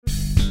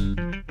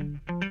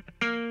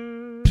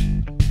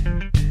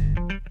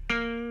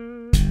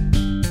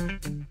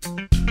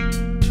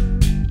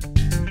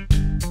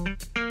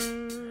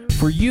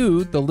For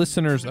you, the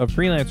listeners of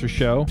Freelancer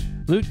Show,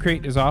 Loot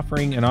Crate is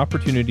offering an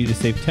opportunity to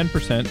save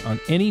 10% on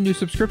any new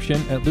subscription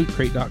at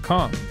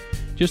lootcrate.com.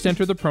 Just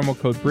enter the promo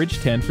code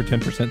BRIDGE10 for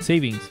 10%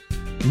 savings.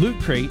 Loot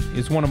Crate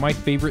is one of my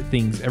favorite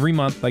things. Every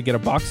month I get a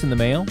box in the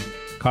mail,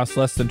 costs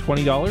less than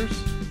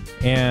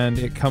 $20, and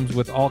it comes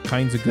with all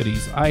kinds of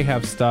goodies. I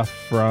have stuff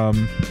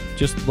from,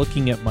 just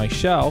looking at my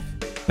shelf,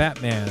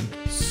 Batman,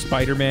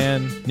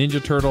 Spider-Man,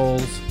 Ninja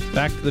Turtles,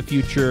 Back to the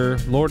Future,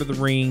 Lord of the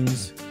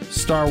Rings,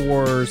 Star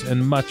Wars,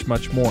 and much,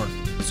 much more.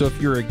 So if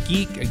you're a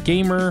geek, a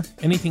gamer,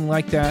 anything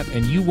like that,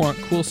 and you want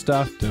cool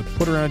stuff to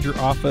put around your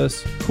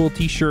office, cool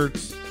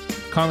t-shirts,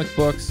 comic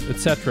books,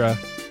 etc.,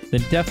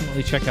 then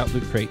definitely check out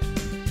Loot Crate.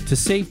 To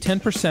save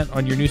 10%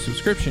 on your new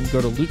subscription,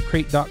 go to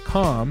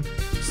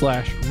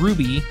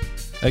lootcrate.com/Ruby.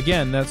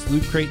 Again, that's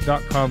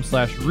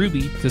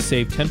lootcrate.com/Ruby to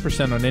save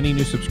 10% on any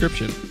new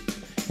subscription.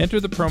 Enter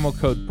the promo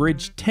code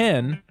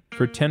BRIDGE10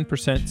 for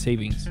 10%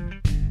 savings.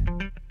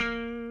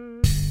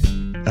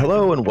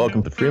 Hello and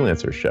welcome to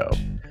Freelancer Show.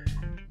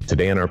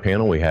 Today on our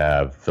panel we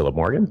have Philip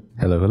Morgan.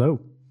 Hello, hello.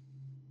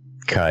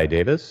 Kai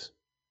Davis.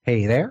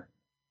 Hey there.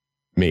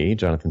 Me,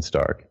 Jonathan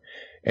Stark.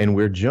 And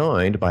we're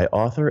joined by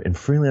author and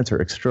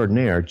freelancer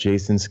extraordinaire,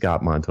 Jason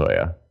Scott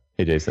Montoya.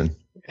 Hey, Jason.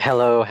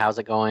 Hello, how's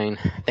it going?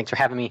 Thanks for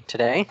having me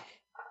today.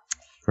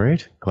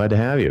 Great. Glad to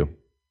have you.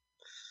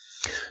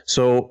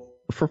 So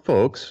for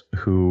folks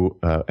who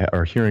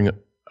are hearing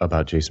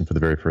about Jason for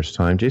the very first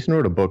time, Jason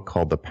wrote a book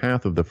called The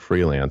Path of the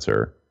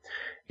Freelancer.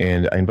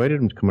 And I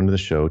invited him to come onto the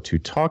show to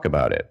talk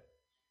about it.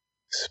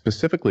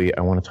 Specifically,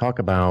 I want to talk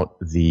about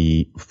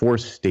the 4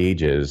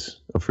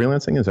 stages of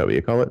freelancing. Is that what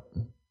you call it?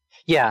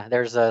 Yeah,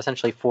 there's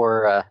essentially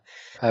 4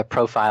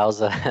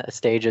 profiles,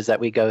 stages that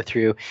we go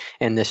through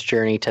in this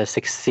journey to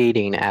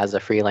succeeding as a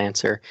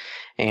freelancer.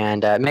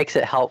 And it makes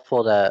it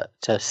helpful to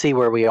see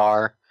where we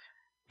are,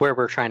 where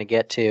we're trying to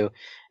get to,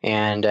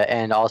 and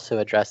also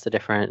address the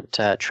different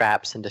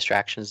traps and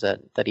distractions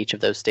that each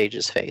of those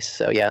stages face.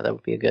 So yeah, that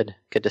would be a good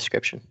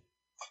description.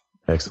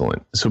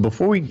 Excellent. So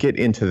before we get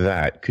into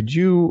that, could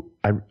you?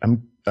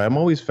 I'm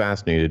always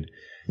fascinated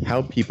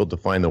how people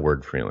define the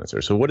word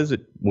freelancer. So what does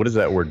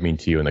that word mean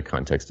to you in the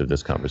context of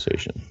this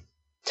conversation?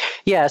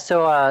 Yeah,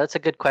 so that's a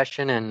good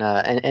question, and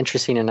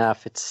interesting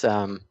enough, it's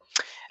a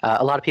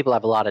lot of people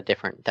have a lot of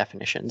different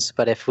definitions.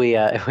 But if we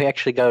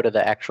actually go to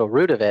the actual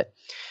root of it.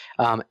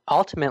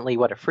 Ultimately,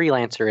 what a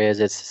freelancer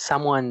is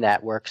someone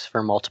that works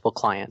for multiple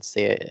clients.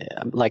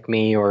 Like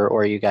me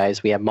or you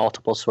guys, we have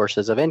multiple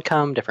sources of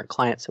income, different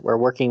clients that we're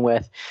working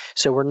with.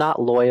 So we're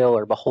not loyal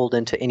or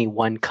beholden to any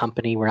one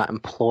company. We're not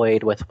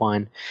employed with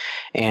one.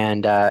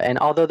 And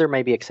although there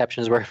may be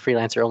exceptions where a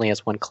freelancer only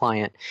has one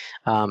client,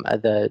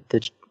 the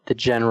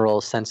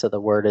general sense of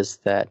the word is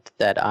that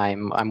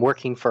I'm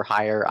working for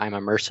hire. I'm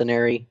a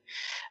mercenary.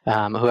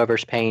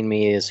 Whoever's paying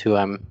me is who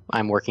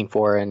I'm working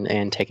for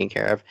and taking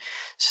care of.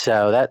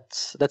 So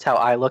that's how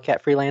I look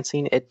at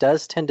freelancing. It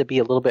does tend to be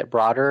a little bit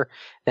broader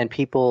than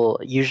people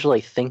usually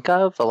think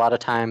of. A lot of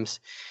times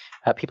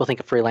people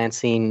think of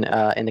freelancing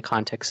in the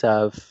context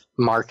of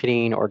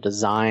marketing or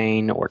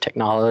design or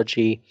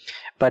technology,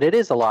 but it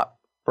is a lot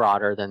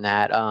broader than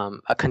that.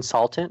 A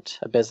consultant,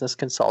 a business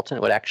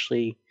consultant would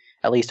actually,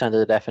 at least under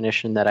the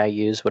definition that I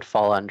use, would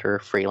fall under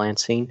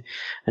freelancing,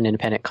 an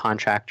independent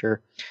contractor.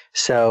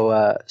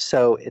 So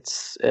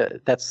it's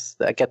that's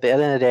like at the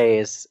end of the day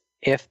is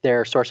if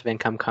their source of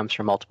income comes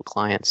from multiple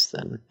clients,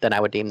 then I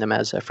would deem them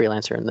as a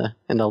freelancer in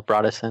the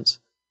broadest sense.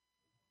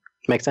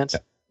 Make sense?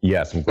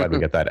 Yes, I'm glad we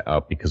got that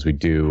out because we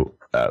do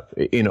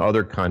in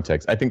other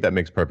contexts. I think that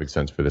makes perfect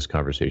sense for this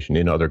conversation.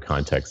 In other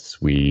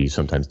contexts, we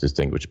sometimes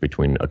distinguish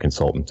between a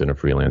consultant and a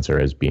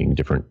freelancer as being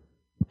different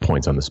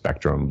points on the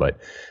spectrum, but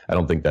I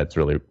don't think that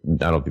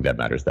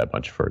matters that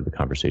much for the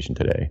conversation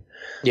today.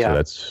 Yeah. So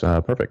that's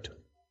perfect.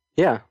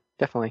 Yeah,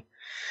 definitely.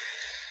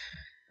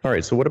 All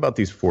right. So what about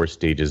these 4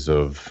 stages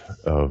of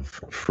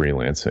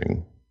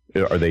freelancing?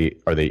 Are they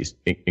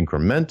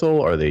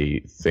incremental? Are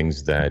they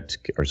things that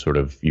are sort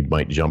of, you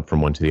might jump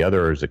from one to the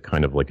other, or is it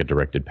kind of like a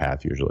directed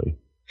path usually?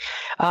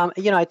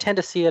 I tend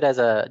to see it as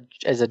a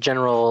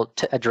general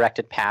a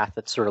directed path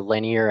that's sort of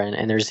linear,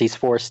 and there's these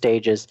 4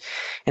 stages,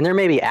 and there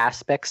may be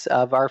aspects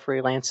of our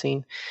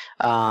freelancing.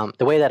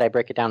 The way that I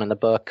break it down in the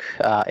book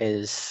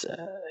is,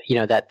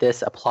 that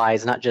this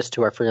applies not just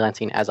to our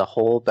freelancing as a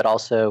whole, but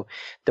also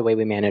the way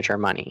we manage our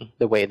money,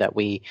 the way that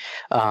we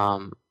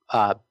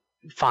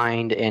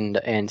find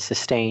and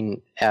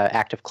sustain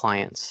active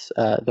clients,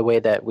 the way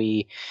that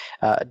we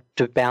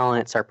to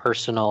balance our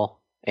personal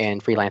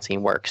and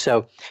freelancing work.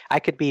 So I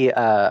could be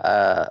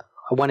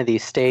one of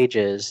these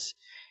stages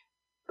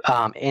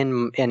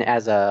in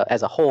as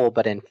a whole,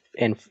 but in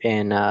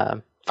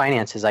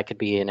finances I could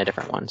be in a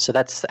different one. So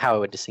that's how I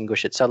would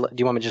distinguish it. So do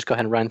you want me to just go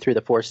ahead and run through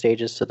the 4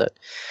 stages so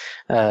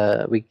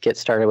that we get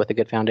started with a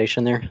good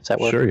foundation there? Does that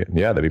work? Sure.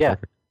 Yeah, that'd be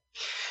perfect.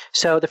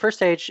 So the first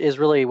stage is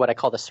really what I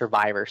call the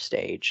survivor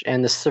stage,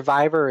 and the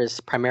survivor is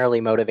primarily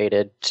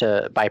motivated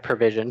by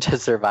provision to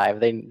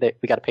survive. We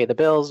got to pay the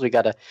bills, we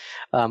got to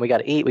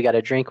eat, we got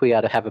to drink, we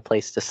got to have a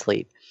place to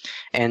sleep.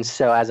 And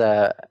so as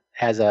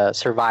a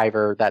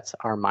survivor, that's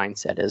our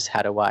mindset, is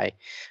how do I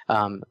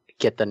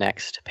get the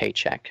next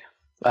paycheck.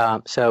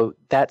 So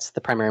that's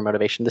the primary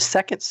motivation. The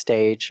second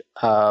stage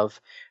of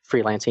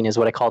freelancing is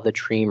what I call the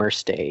dreamer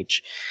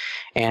stage.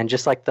 And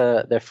just like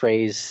the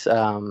phrase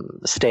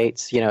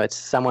states, it's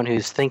someone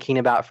who's thinking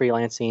about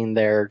freelancing,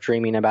 they're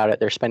dreaming about it,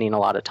 they're spending a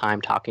lot of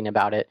time talking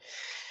about it,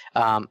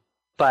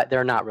 but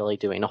they're not really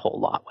doing a whole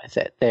lot with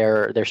it.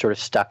 They're sort of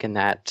stuck in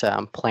that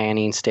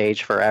planning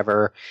stage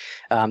forever.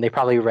 They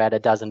probably read a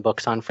dozen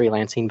books on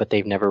freelancing, but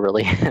they've never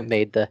really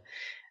made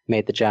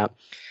the jump.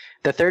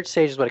 The third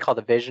stage is what I call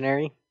the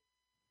visionary.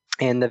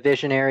 And the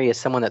visionary is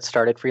someone that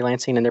started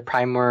freelancing, and they're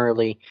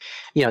primarily,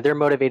 they're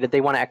motivated. They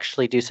want to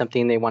actually do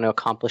something. They want to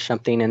accomplish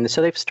something. And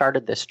so they've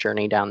started this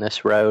journey down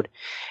this road.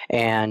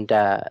 And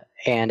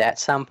at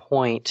some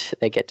point,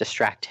 they get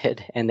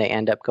distracted and they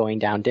end up going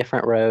down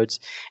different roads.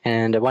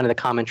 And one of the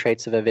common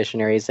traits of a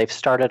visionary is they've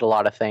started a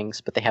lot of things,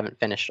 but they haven't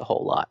finished a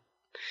whole lot.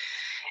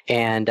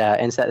 And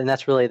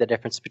that's really the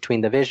difference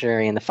between the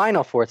visionary and the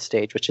final fourth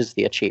stage, which is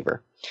the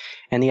achiever.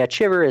 And the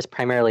achiever is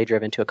primarily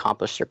driven to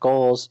accomplish their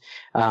goals.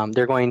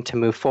 They're going to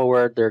move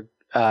forward. They're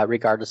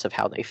regardless of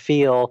how they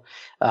feel.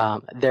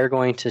 They're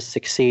going to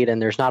succeed,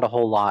 and there's not a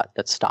whole lot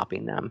that's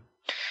stopping them.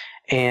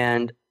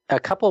 And a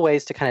couple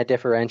ways to kind of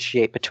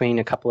differentiate between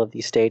a couple of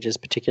these stages,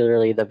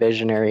 particularly the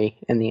visionary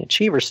and the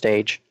achiever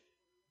stage,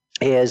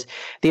 is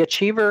the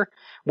achiever,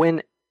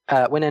 when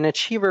an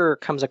achiever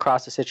comes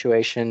across a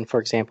situation, for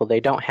example, they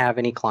don't have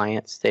any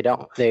clients,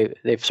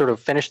 they've sort of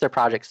finished their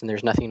projects and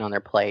there's nothing on their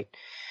plate.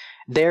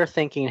 They're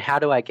thinking, how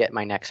do I get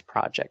my next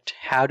project?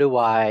 How do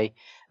I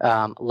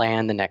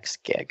land the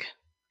next gig?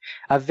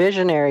 A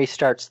visionary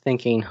starts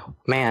thinking,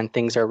 man,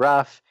 things are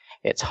rough.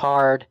 It's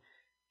hard.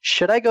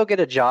 Should I go get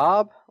a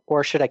job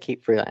or should I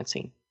keep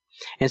freelancing?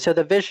 And so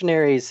the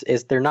visionaries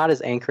they're not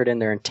as anchored in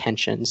their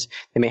intentions.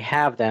 They may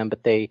have them,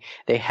 but they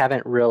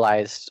haven't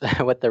realized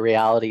what the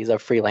realities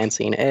of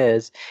freelancing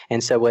is.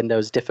 And so when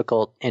those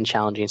difficult and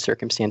challenging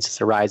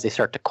circumstances arise, they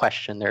start to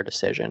question their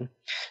decision.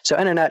 So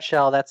in a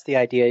nutshell, that's the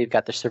idea. You've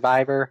got the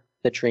survivor,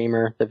 the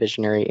dreamer, the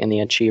visionary, and the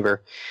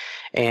achiever.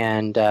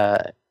 And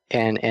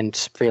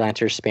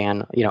freelancers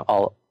span,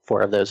 all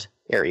four of those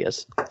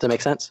areas. Does that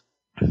make sense?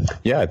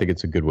 Yeah, I think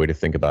it's a good way to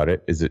think about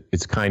it.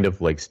 It's kind of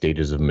like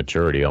stages of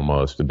maturity,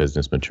 almost the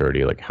business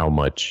maturity, like how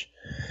much,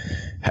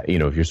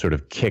 if you're sort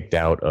of kicked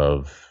out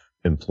of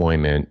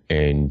employment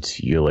and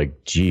you're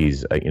like,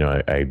 geez, I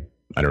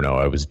don't know,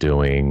 I was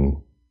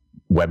doing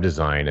web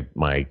design at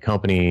my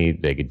company,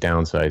 they could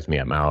downsize me,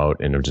 I'm out,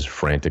 and I'm just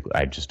frantic.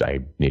 I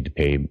need to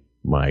pay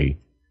my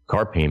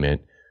car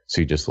payment.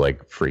 So you just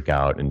like freak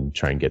out and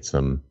try and get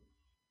some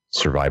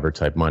survivor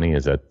type money.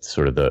 Is that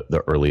sort of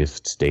the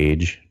earliest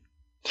stage?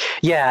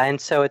 Yeah,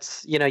 and so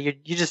it's, you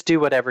just do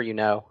whatever you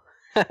know.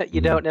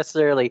 You don't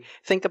necessarily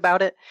think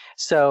about it.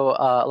 So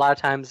a lot of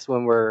times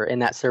when we're in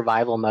that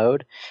survival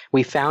mode,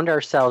 we found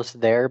ourselves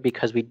there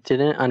because we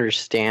didn't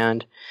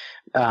understand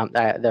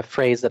the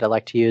phrase that I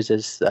like to use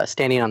is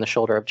standing on the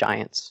shoulder of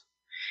giants.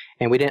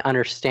 And we didn't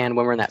understand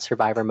when we're in that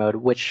survivor mode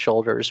which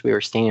shoulders we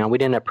were standing on. We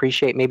didn't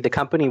appreciate maybe the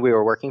company we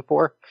were working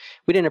for.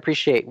 We didn't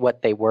appreciate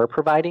what they were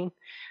providing.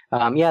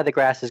 The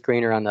grass is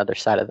greener on the other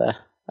side of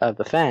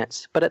the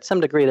fence, but at some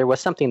degree there was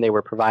something they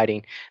were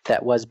providing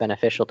that was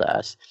beneficial to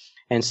us.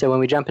 And so when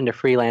we jump into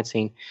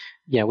freelancing,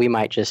 we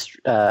might just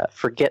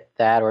forget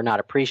that or not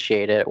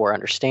appreciate it or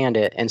understand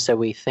it. And so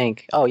we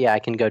think, oh yeah, I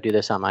can go do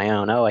this on my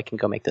own. Oh, I can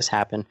go make this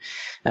happen.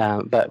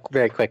 But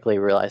very quickly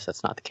realize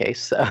that's not the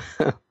case. So.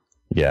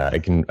 Yeah, I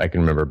can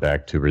remember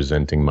back to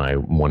resenting my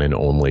one and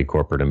only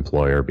corporate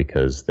employer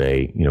because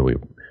we were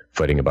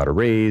fighting about a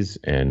raise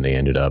and they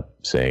ended up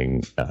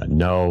saying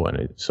no.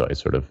 And so I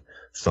sort of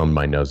thumbed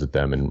my nose at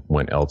them and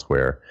went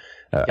elsewhere.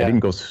 I didn't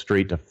go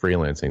straight to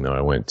freelancing, though.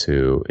 I went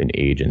to an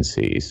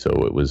agency. So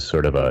it was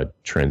sort of a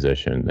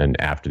transition. And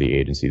after the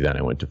agency, then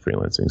I went to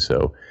freelancing.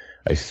 So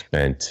I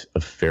spent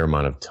a fair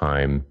amount of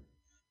time.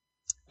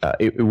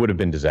 It would have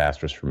been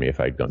disastrous for me if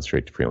I'd gone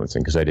straight to freelancing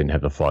because I didn't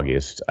have the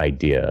foggiest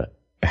idea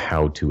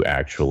how to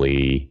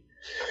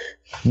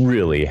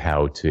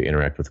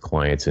interact with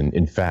clients. And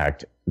in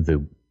fact,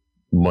 the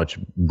much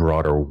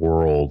broader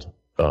world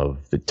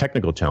of the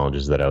technical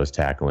challenges that I was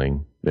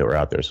tackling that were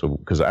out there. So,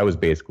 because I was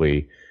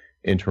basically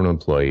internal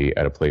employee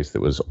at a place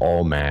that was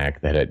all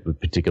Mac, that had a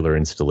particular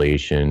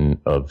installation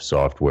of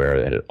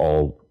software, that had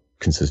all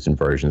consistent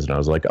versions. And I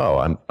was like,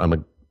 oh,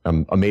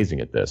 I'm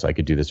amazing at this. I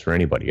could do this for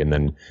anybody. And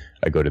then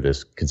I go to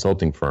this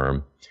consulting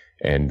firm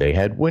and they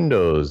had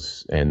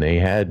Windows and they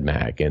had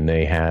Mac and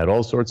they had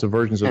all sorts of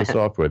versions of the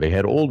software. They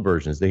had old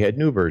versions. They had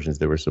new versions.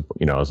 They were,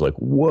 I was like,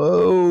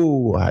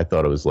 whoa, I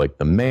thought it was like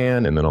the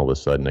man. And then all of a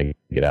sudden I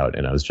get out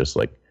and I was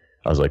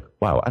like,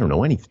 wow, I don't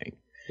know anything.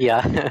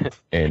 Yeah.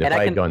 And if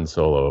I had gone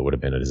solo, it would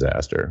have been a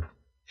disaster.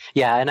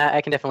 Yeah. And I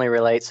can definitely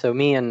relate. So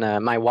me and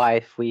my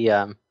wife, we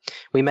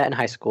met in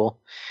high school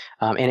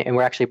and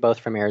we're actually both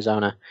from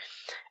Arizona.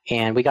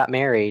 And we got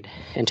married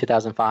in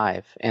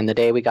 2005. And the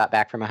day we got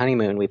back from a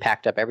honeymoon, we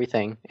packed up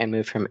everything and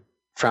moved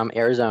from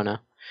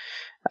Arizona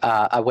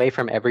away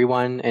from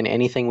everyone and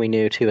anything we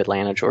knew to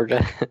Atlanta,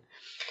 Georgia.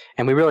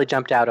 and we really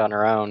jumped out on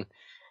our own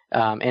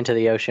into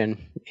the ocean,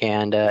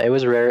 and it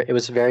was rare. It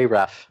was very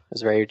rough. It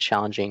was very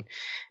challenging,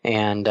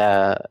 and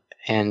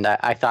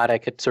I thought I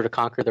could sort of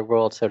conquer the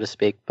world, so to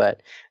speak,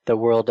 but the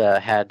world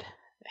had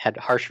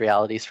harsh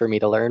realities for me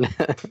to learn.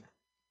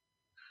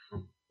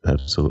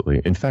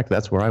 Absolutely. In fact,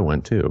 that's where I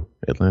went too,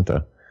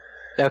 Atlanta.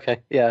 Okay,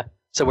 yeah.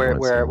 So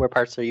where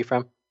parts are you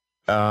from?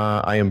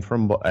 I am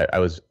from. I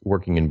was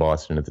working in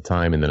Boston at the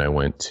time, and then I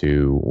went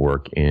to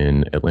work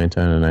in Atlanta,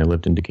 and I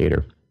lived in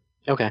Decatur.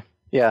 Okay,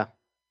 yeah.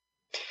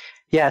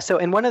 Yeah, so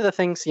and one of the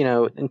things,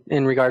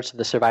 in regards to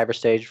the survivor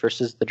stage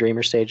versus the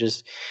dreamer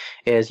stages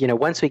is,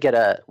 once we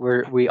get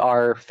we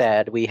are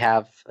fed, we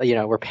have,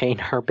 we're paying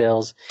our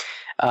bills,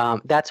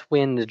 that's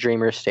when the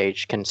dreamer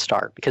stage can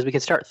start, because we can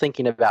start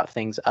thinking about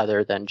things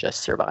other than just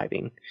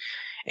surviving.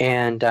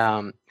 And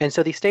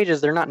so these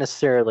stages, they're not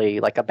necessarily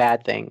like a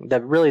bad thing.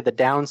 The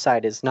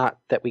downside is not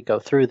that we go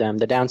through them.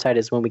 The downside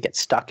is when we get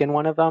stuck in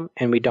one of them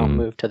and we don't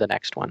move to the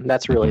next one.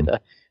 That's really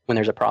when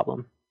there's a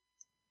problem.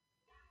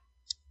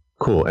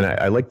 Cool. And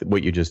I like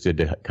what you just did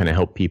to kind of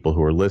help people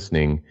who are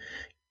listening,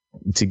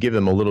 to give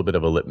them a little bit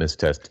of a litmus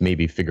test to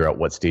maybe figure out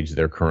what stage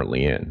they're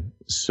currently in.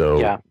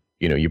 So,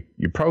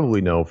 you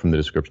probably know from the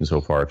description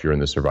so far, if you're in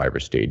the survivor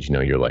stage,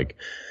 you're like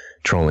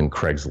trolling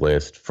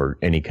Craigslist for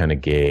any kind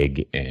of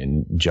gig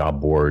and job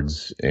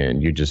boards,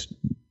 and you're just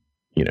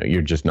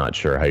not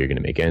sure how you're going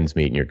to make ends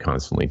meet, and you're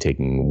constantly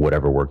taking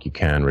whatever work you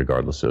can,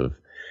 regardless of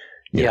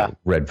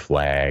red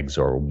flags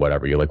or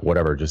whatever. You're like,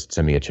 whatever, just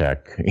send me a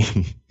check.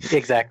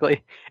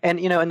 Exactly. And,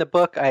 in the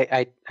book,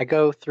 I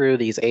go through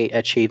these 8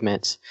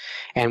 achievements,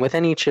 and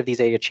within each of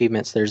these 8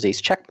 achievements, there's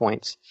these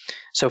checkpoints.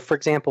 So, for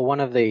example, one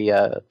of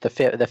the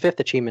fifth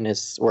achievement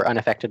is we're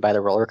unaffected by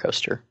the roller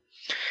coaster.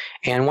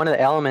 And one of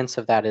the elements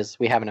of that is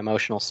we have an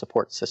emotional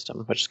support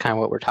system, which is kind of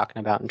what we're talking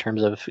about in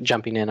terms of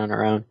jumping in on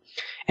our own.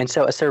 And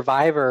so a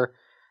survivor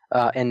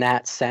in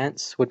that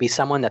sense would be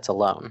someone that's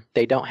alone.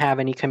 They don't have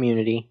any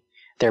community.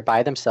 They're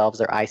by themselves.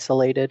 They're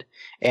isolated.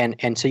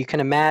 And so you can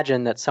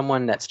imagine that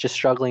someone that's just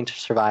struggling to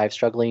survive,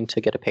 struggling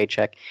to get a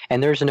paycheck,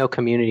 and there's no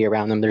community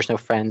around them. There's no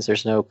friends.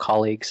 There's no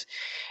colleagues.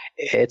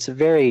 It's a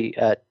very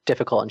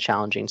difficult and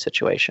challenging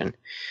situation.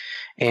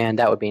 And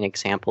that would be an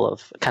example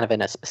of kind of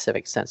in a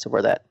specific sense of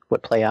where that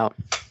would play out.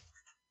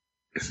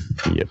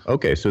 Yeah.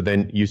 Okay. So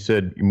then you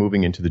said you're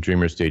moving into the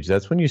dreamer stage.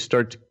 That's when you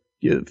start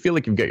to feel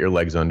like you've got your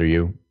legs under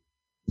you,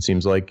 it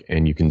seems like,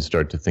 and you can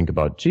start to think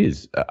about,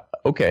 geez,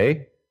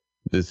 okay,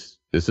 this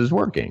is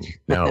working.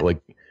 Now, like,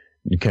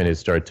 you kind of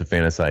start to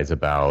fantasize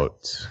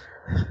about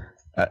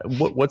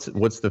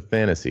what's the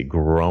fantasy?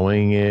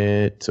 Growing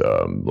it?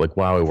 Like,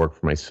 wow, I work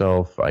for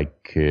myself. I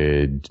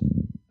could...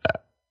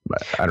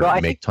 I don't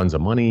know, make tons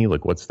of money.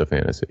 Like, what's the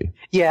fantasy?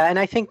 Yeah, and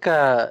I think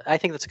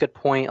that's a good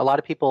point. A lot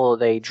of people,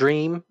 they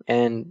dream,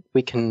 and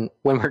when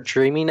we're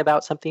dreaming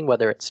about something,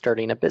 whether it's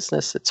starting a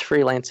business, it's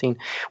freelancing,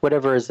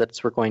 whatever it is that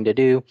we're going to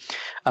do.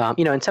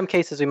 In some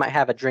cases, we might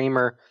have a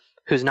dreamer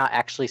who's not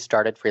actually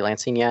started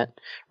freelancing yet,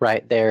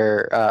 right?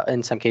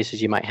 In some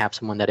cases, you might have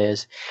someone that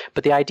is.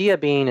 But the idea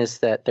being is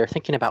that they're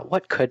thinking about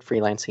what could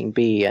freelancing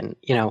be, and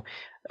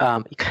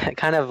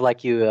kind of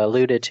like you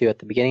alluded to at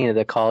the beginning of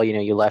the call,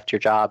 you left your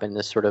job in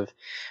this sort of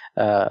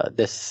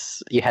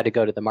you had to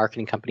go to the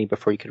marketing company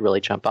before you could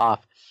really jump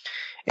off.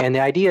 And the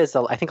idea is,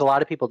 I think a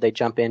lot of people, they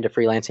jump into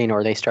freelancing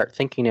or they start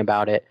thinking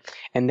about it,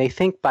 and they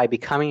think by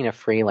becoming a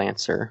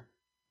freelancer,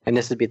 and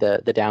this would be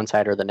the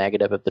downside or the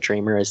negative of the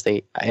dreamer, as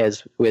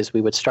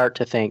we would start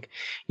to think,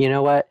 you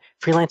know what,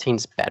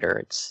 freelancing's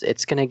better.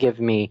 It's going to give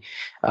me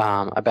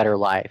a better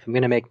life. I'm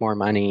going to make more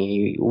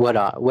money,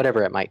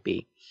 whatever it might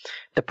be.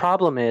 The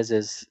problem is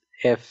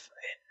if,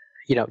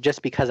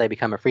 just because I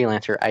become a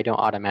freelancer, I don't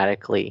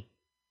automatically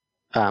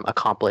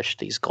accomplish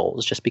these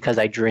goals. Just because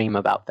I dream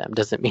about them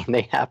doesn't mean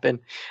they happen.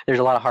 There's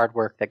a lot of hard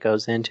work that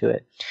goes into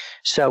it.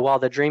 So while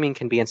the dreaming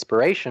can be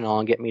inspirational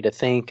and get me to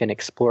think and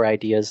explore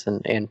ideas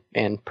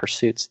and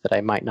pursuits that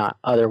I might not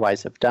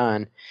otherwise have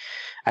done,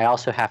 I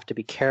also have to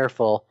be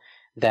careful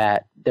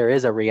that there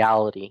is a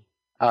reality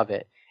of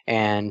it,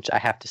 and I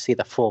have to see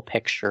the full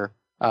picture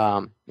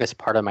as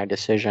part of my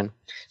decision.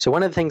 So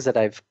one of the things that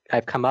I've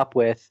come up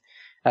with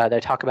that I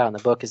talk about in the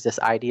book is this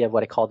idea of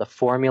what I call the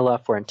formula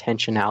for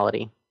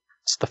intentionality.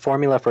 It's the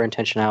formula for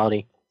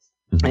intentionality.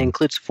 Mm-hmm. It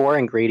includes 4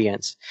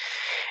 ingredients.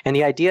 And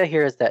the idea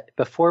here is that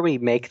before we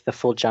make the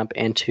full jump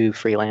into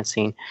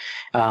freelancing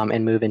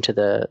and move into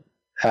the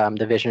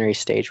visionary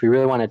stage, we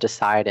really want to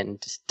decide and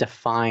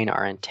define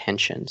our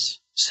intentions.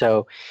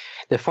 So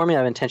the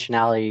formula of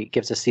intentionality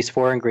gives us these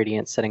 4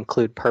 ingredients that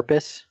include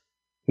purpose,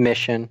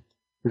 mission,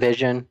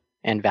 vision,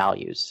 and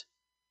values.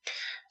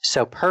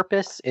 So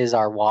purpose is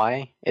our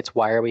why. It's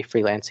why are we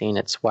freelancing?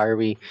 It's why are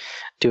we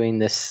doing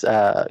this,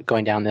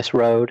 going down this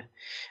road?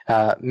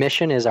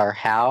 Mission is our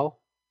how.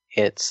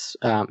 It's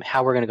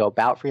how we're going to go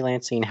about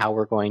freelancing, how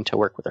we're going to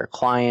work with our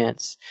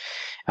clients,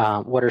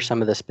 what are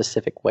some of the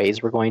specific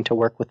ways we're going to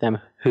work with them,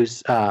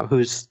 who's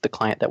the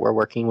client that we're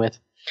working with.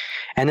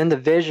 And then the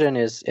vision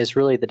is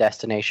really the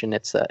destination.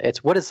 It's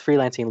what does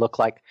freelancing look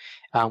like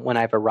when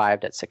I've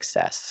arrived at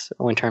success,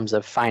 in terms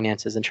of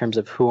finances, in terms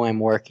of who I'm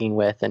working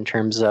with, in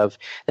terms of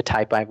the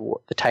type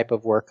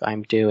of work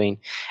I'm doing,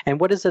 and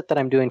what is it that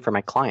I'm doing for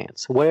my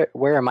clients?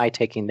 Where am I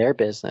taking their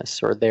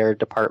business or their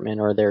department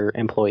or their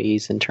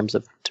employees in terms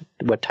of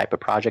what type of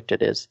project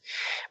it is?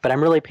 But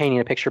I'm really painting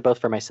a picture both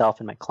for myself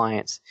and my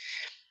clients.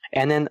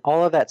 And then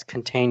all of that's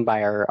contained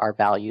by our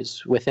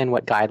values. Within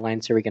what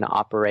guidelines are we going to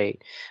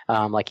operate?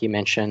 Like you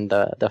mentioned,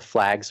 the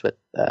flags with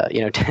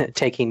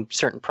taking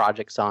certain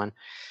projects on.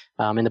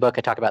 In the book,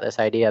 I talk about this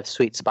idea of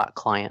sweet spot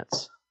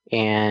clients,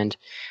 and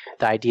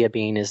the idea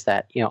being is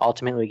that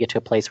ultimately we get to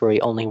a place where we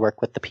only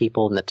work with the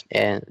people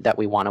that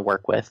we want to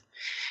work with,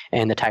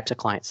 and the types of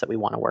clients that we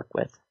want to work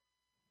with.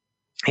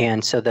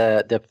 And so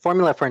the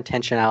formula for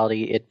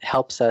intentionality, it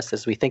helps us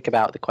as we think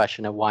about the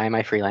question of why am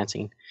I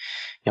freelancing?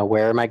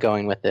 Where am I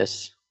going with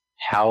this?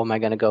 How am I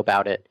going to go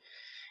about it?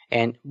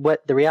 And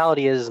what the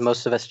reality is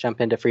most of us jump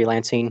into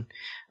freelancing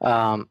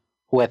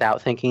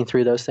without thinking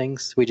through those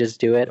things. We just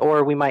do it,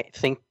 or we might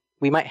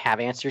have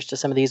answers to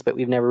some of these, but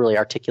we've never really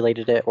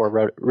articulated it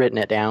or written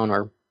it down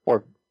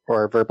or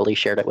verbally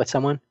shared it with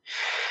someone.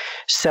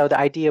 So the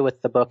idea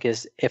with the book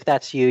is, if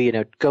that's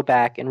you, go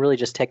back and really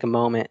just take a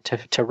moment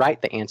to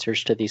write the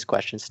answers to these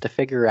questions, to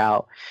figure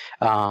out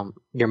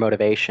your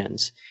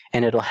motivations,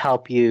 and it'll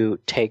help you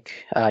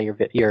take your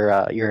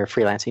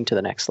freelancing to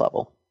the next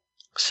level.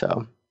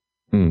 So,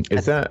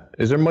 is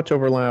there much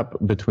overlap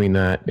between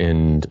that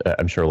and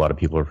I'm sure a lot of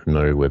people are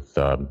familiar with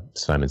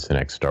Simon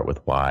Sinek's Start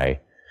With Why.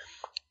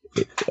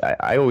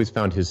 I always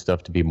found his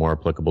stuff to be more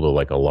applicable to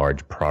like a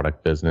large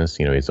product business.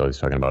 He's always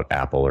talking about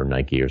Apple or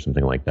Nike or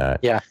something like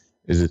that. Yeah.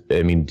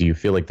 Do you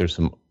feel like there's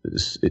some,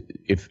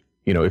 if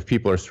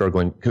people are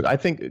struggling,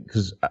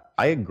 because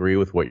I agree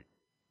with what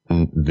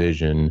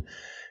vision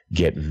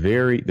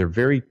they're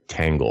very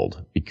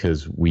tangled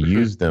because we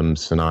use them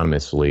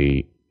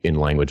synonymously in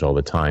language all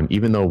the time,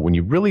 even though when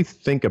you really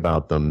think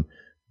about them,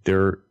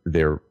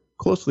 they're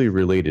closely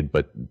related,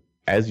 but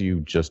as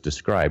you just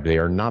described, they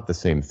are not the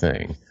same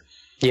thing.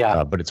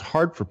 Yeah. But it's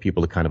hard for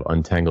people to kind of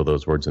untangle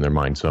those words in their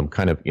mind. So I'm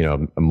kind of,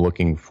 I'm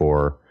looking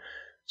for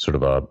sort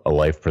of a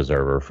life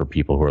preserver for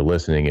people who are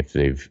listening. If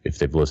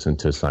they've listened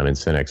to Simon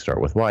Sinek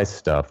Start With Why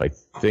stuff, I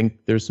think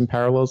there's some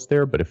parallels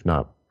there, but if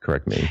not,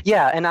 correct me.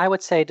 Yeah, and I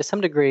would say to some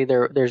degree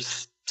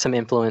there's some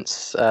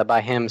influence by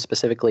him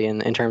specifically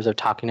in terms of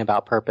talking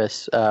about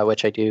purpose,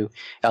 which I do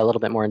a little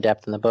bit more in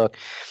depth in the book.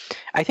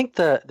 I think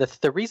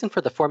the reason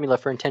for the formula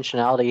for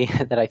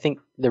intentionality that I think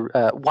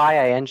why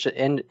I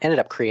ended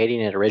up creating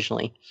it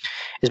originally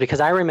is because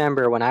I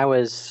remember when I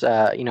was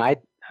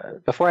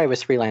before I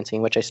was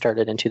freelancing, which I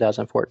started in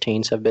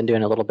 2014, so I've been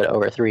doing a little bit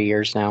over 3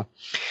 years now.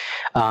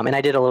 And I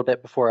did a little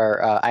bit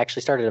before I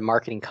actually started a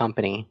marketing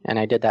company, and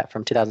I did that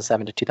from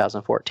 2007 to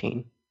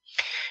 2014.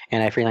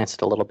 And I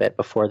freelanced a little bit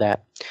before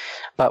that.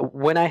 But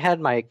when I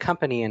had my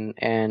company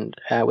and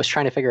was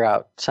trying to figure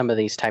out some of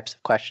these types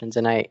of questions,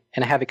 and I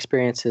have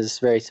experiences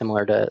very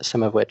similar to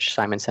some of which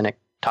Simon Sinek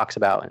talks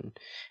about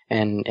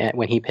and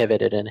when he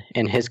pivoted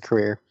in his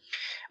career.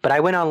 But I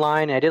went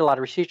online and I did a lot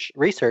of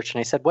research and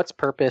I said, what's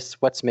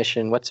purpose, what's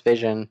mission, what's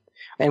vision,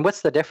 and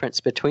what's the difference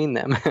between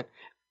them?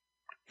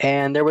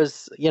 And there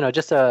was,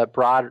 just a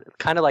broad,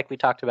 kind of like we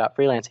talked about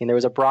freelancing, there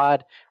was a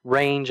broad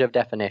range of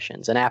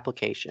definitions and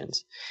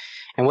applications.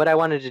 And what I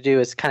wanted to do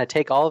is kind of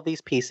take all of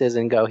these pieces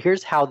and go,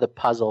 here's how the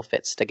puzzle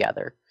fits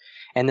together.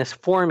 And this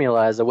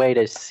formula is a way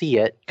to see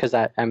it, because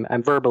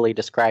I'm verbally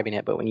describing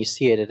it, but when you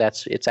see it,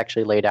 it's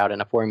actually laid out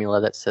in a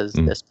formula that says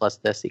this plus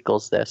this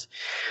equals this.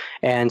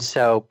 And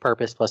so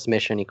purpose plus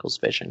mission equals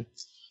vision.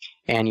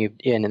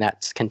 And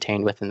that's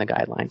contained within the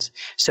guidelines.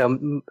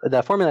 So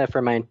the formula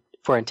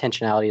for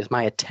intentionality is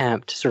my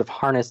attempt to sort of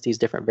harness these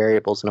different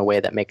variables in a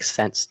way that makes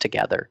sense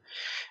together.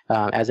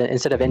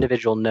 Instead of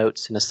individual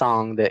notes in a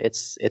song,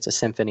 it's a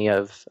symphony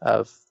of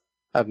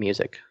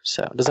music.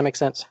 So does that make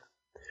sense?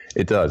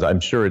 It does. I'm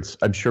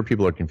sure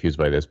people are confused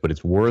by this, but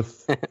it's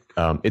worth.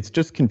 It's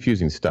just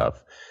confusing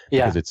stuff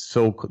because it's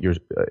so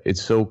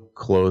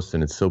close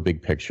and it's so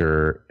big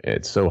picture.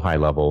 It's so high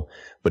level,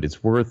 but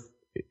it's worth,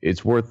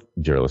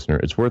 dear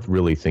listener, it's worth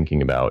really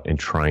thinking about and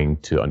trying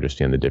to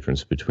understand the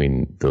difference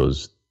between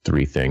those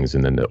three things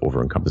and then the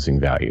over-encompassing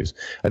values.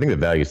 I think the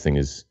values thing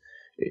is,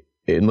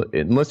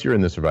 unless you're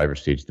in the survivor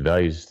stage, the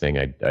values thing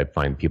I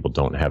find people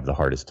don't have the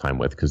hardest time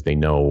with because they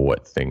know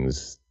what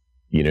things.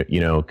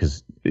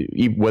 Because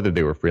whether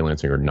they were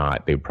freelancing or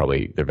not, their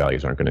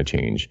values aren't going to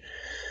change.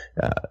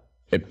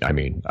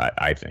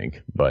 I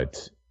think,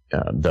 but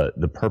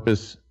the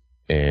purpose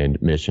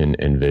and mission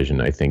and vision,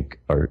 I think,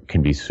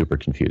 can be super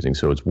confusing.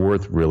 So it's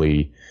worth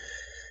really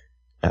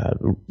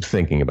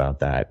thinking about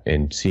that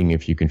and seeing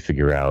if you can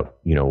figure out,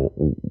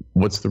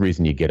 what's the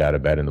reason you get out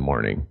of bed in the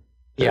morning.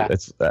 Yeah.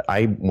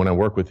 When I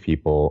work with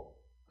people,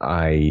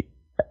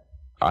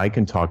 I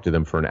can talk to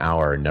them for an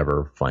hour and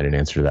never find an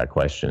answer to that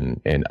question.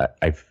 And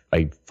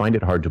I find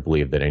it hard to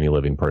believe that any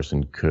living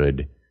person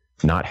could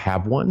not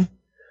have one.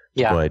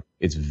 Yeah. But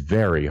it's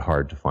very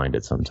hard to find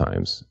it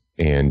sometimes.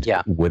 And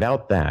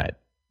without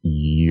that,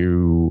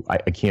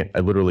 I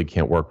literally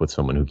can't work with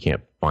someone who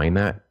can't find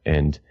that.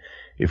 And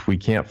if we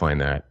can't find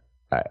that,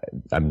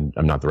 I'm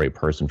not the right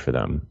person for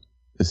them.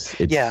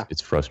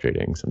 It's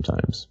frustrating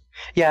sometimes.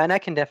 Yeah, and I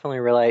can definitely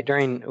relate.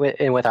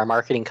 With our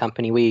marketing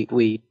company,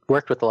 we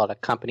worked with a lot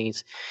of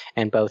companies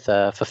in both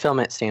a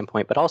fulfillment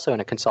standpoint, but also in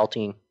a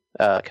consulting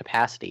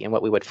capacity. And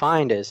what we would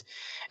find is,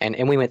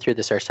 and we went through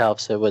this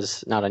ourselves, so it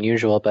was not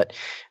unusual, but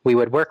we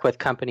would work with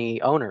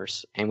company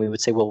owners, and we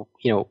would say, well,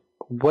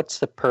 what's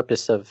the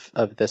purpose of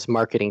this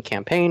marketing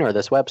campaign or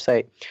this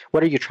website?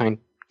 What are you trying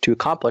to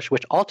accomplish?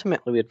 Which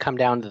ultimately would come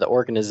down to the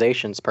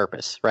organization's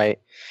purpose, right?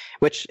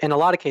 Which in a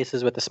lot of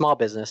cases with the small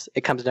business,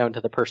 it comes down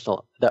to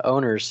the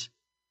owner's,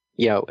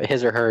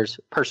 his or hers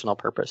personal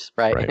purpose,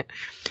 right?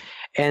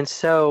 And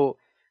so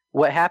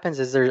what happens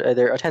is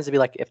there tends to be,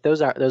 like, if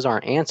those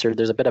aren't answered,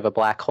 there's a bit of a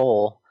black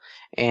hole,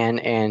 and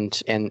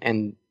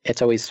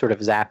it's always sort of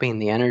zapping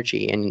the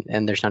energy, and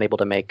we're not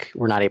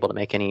able to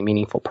make any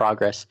meaningful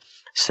progress.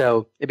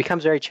 So it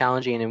becomes very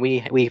challenging, and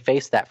we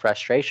face that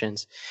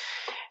frustrations.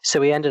 So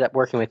we ended up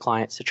working with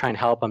clients to try and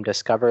help them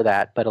discover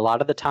that. But a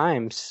lot of the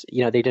times,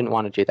 they didn't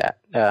want to do that.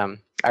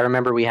 I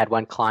remember we had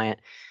one client,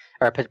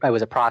 or I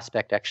was a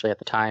prospect actually at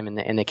the time,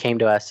 and they came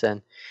to us,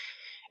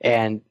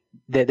 and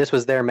this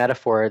was their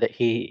metaphor that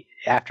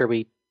after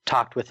we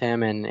talked with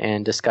him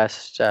and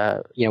discussed,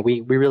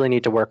 we really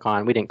need to work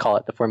on, we didn't call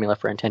it the formula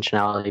for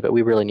intentionality, but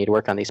we really need to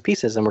work on these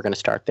pieces, and we're going to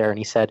start there. And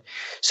he said,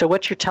 so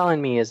what you're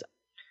telling me is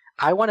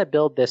I want to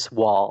build this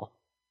wall,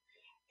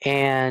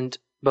 and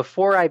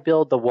before I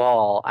build the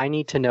wall, I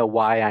need to know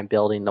why I'm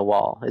building the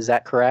wall. Is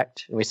that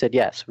correct? And we said,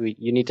 yes,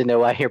 you need to know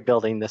why you're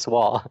building this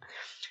wall. And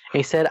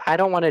he said, I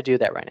don't want to do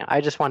that right now. I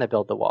just want to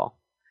build the wall.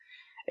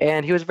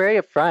 And he was very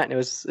upfront. It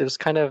was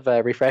kind of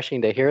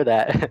refreshing to hear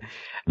that,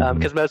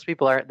 because most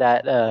people aren't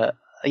that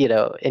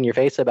in your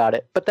face about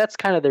it. But that's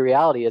kind of the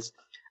reality. Is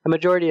a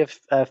majority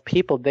of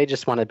people, they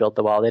just want to build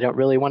the wall. They don't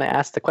really want to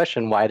ask the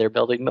question why they're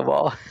building the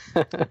wall.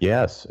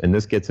 Yes, and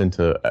this gets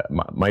into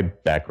my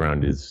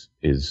background is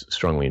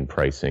strongly in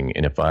pricing,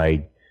 and if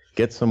I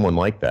get someone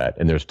like that,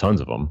 and there's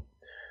tons of them,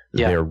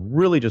 they're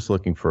really just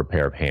looking for a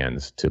pair of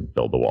hands to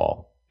build the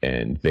wall,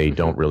 and they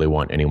don't really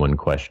want anyone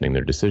questioning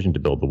their decision to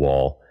build the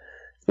wall,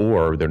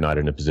 or they're not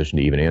in a position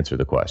to even answer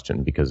the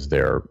question because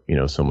they're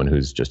someone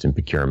who's just in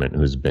procurement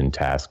who's been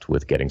tasked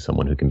with getting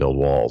someone who can build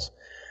walls.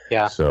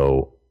 Yeah.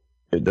 So.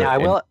 Go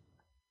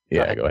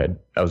ahead.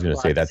 I was going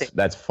to say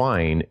that's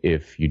fine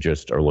if you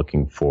just are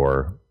looking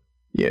for,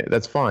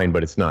 that's fine,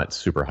 but it's not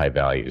super high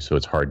value. So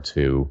it's hard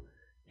to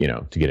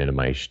get into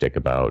my shtick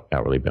about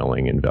hourly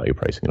billing and value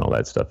pricing and all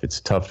that stuff. It's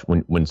tough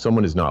when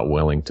someone is not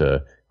willing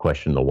to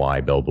question the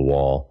why, build the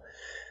wall.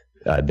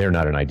 They're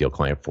not an ideal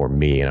client for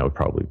me, and I would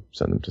probably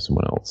send them to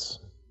someone else.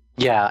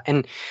 Yeah,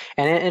 and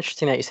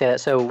interesting that you say that.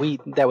 So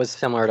that was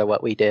similar to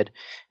what we did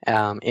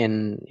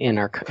in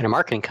a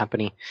marketing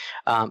company.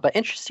 But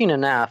interesting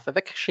enough, I've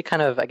actually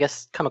kind of, I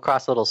guess, come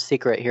across a little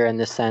secret here in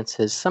this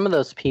sense is some of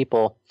those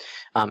people,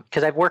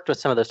 because I've worked with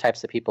some of those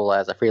types of people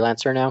as a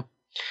freelancer now,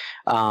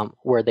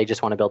 where they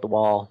just want to build the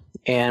wall.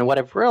 And what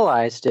I've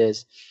realized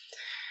is,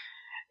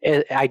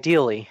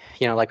 ideally,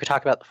 like we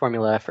talk about the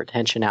formula for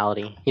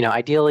intentionality,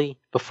 ideally,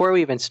 before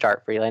we even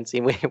start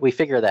freelancing, we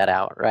figure that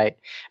out, right?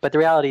 But the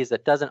reality is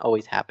that doesn't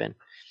always happen.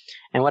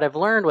 And what I've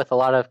learned with a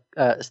lot of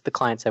the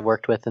clients I've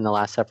worked with in the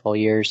last several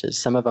years is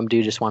some of them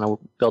do just want to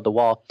build the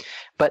wall.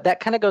 But that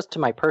kind of goes to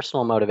my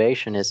personal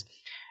motivation is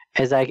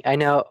I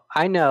know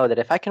that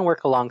if I can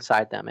work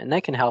alongside them and I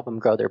can help them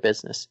grow their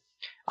business,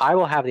 I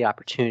will have the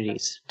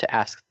opportunities to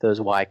ask those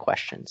why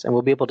questions, and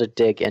we'll be able to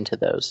dig into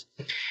those.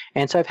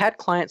 And so I've had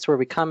clients where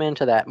we come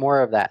into that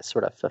more of that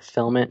sort of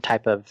fulfillment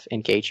type of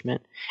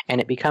engagement, and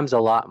it becomes a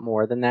lot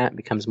more than that. It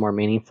becomes more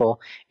meaningful,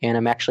 and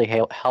I'm actually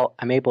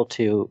I'm able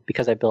to,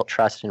 because I built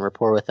trust and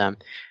rapport with them,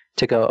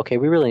 to go, okay,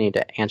 we really need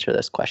to answer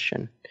this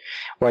question.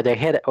 Or they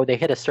hit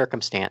a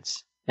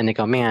circumstance, and they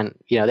go, man,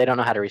 they don't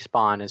know how to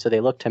respond, and so they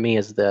look to me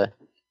as the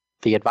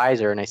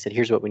advisor, and I said,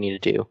 here's what we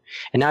need to do.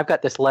 And now I've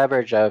got this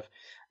leverage of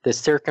this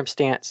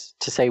circumstance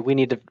to say we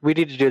need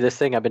to do this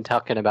thing I've been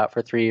talking about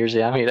for 3 years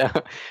now,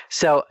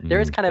 So there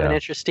is kind of an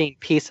interesting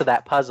piece of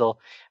that puzzle,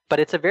 but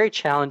it's a very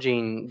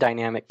challenging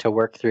dynamic to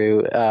work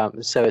through.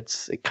 So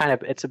it's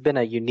been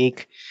a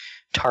unique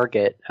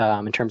target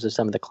in terms of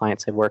some of the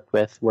clients I've worked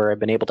with, where I've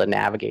been able to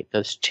navigate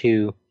those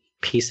two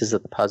pieces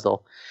of the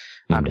puzzle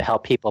to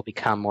help people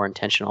become more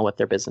intentional with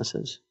their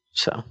businesses.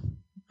 So,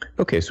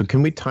 okay, so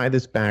can we tie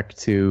this back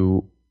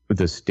to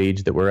the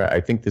stage that we're at?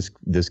 I think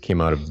this came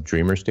out of the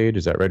dreamer stage.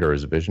 Is that right? Or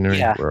is it visionary?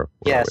 Yeah. So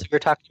we were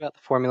talking about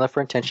the formula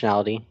for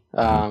intentionality,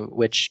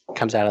 which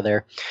comes out of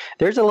there.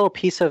 There's a little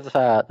piece of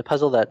the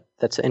puzzle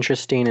that's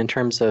interesting in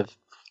terms of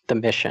the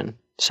mission.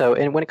 So,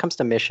 and when it comes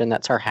to mission,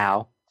 that's our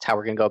how. It's how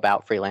we're going to go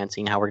about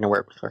freelancing, how we're going to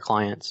work with our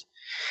clients.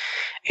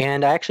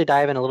 And I actually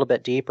dive in a little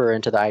bit deeper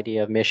into the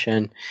idea of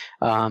mission.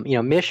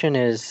 Mission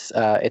is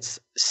it's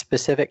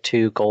specific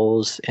to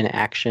goals and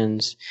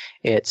actions.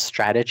 It's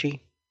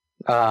strategy.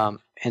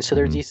 And so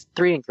there's these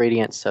three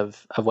ingredients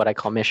of what I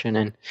call mission.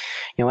 And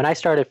when I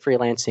started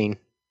freelancing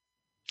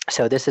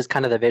So this is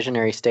kind of the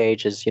visionary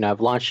stage. Is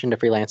I've launched into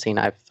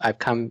freelancing. I've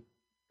come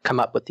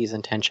up with these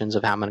intentions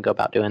of how I'm going to go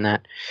about doing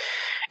that,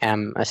 and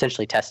I'm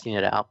essentially testing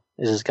it out.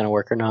 Is this going to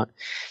work or not?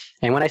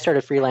 And when I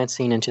started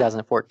freelancing in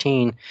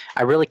 2014,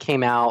 I really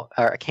came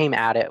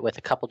at it with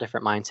a couple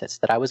different mindsets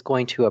that I was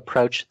going to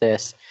approach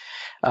this.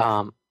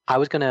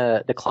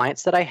 The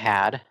clients that I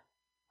had,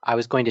 I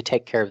was going to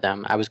take care of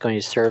them. I was going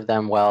to serve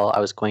them well.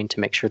 I was going to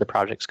make sure the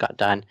projects got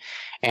done.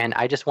 And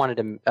I just wanted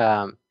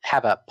to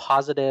have a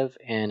positive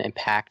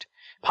impact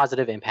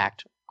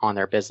on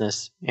their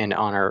business and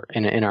on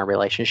in our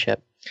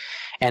relationship.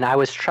 And I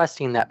was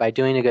trusting that by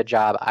doing a good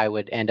job, they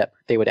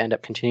would end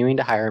up continuing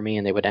to hire me,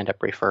 and they would end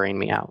up referring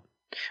me out,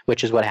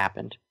 which is what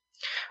happened.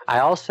 I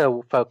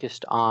also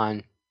focused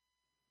on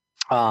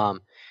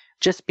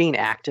just being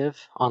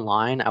active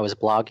online. I was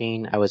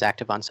blogging. I was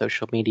active on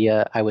social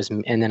media.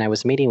 And then I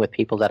was meeting with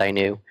people that I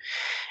knew,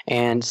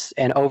 and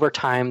over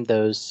time,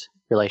 those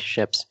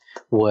relationships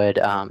would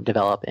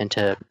develop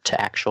into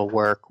actual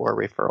work or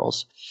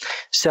referrals.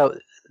 So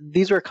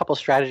these were a couple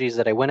strategies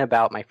that I went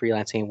about my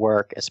freelancing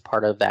work as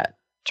part of that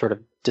sort of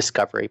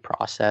discovery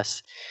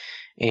process.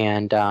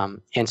 And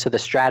so the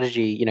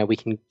strategy, we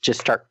can just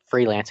start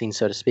freelancing,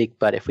 so to speak.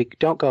 But if we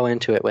don't go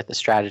into it with a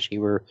strategy,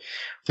 we're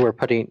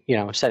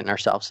setting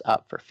ourselves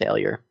up for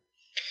failure.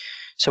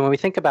 So when we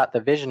think about the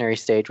visionary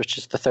stage, which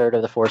is the third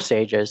of the 4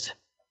 stages,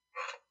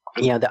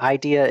 the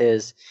idea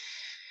is,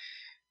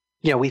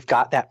 we've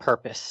got that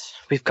purpose,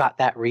 we've got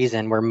that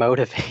reason, we're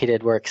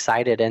motivated, we're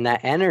excited, and that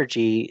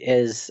energy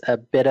is a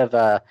bit of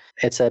an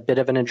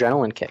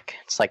adrenaline kick.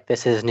 It's like,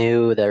 this is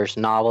new, there's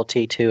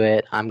novelty to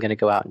it, I'm going to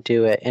go out and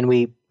do it. And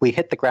we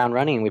hit the ground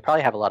running, and we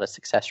probably have a lot of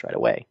success right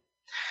away.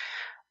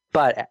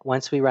 But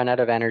once we run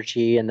out of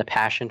energy and the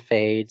passion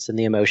fades and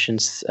the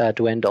emotions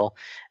dwindle,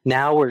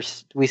 now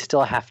we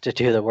still have to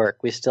do the work.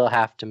 We still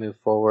have to move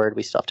forward.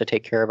 We still have to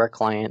take care of our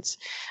clients,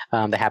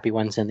 the happy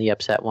ones and the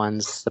upset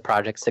ones, the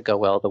projects that go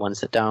well, the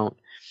ones that don't.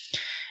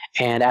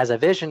 And as a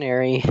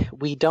visionary,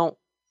 we don't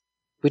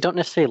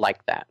necessarily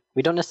like that.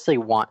 We don't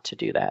necessarily want to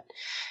do that.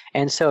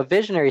 And so a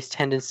visionary's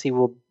tendency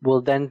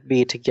will then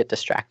be to get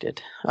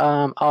distracted.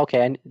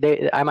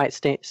 I might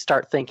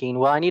start thinking,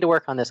 well, I need to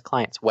work on this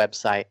client's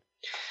website,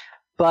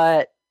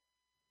 but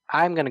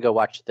I'm going to go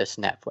watch this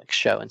Netflix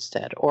show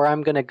instead, or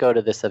I'm going to go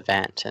to this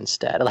event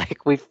instead.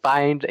 Like, we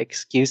find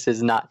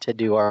excuses not to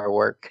do our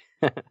work.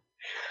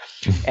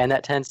 And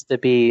that tends to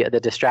be the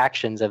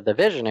distractions of the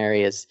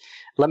visionary is,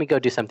 let me go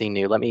do something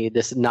new.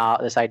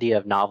 This idea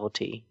of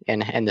novelty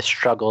and the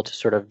struggle to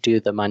sort of do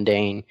the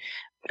mundane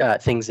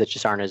things that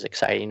just aren't as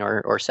exciting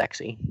or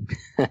sexy.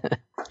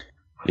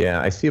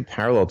 Yeah, I see a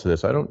parallel to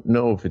this. I don't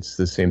know if it's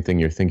the same thing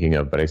you're thinking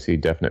of, but I see a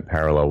definite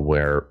parallel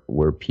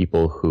where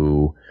people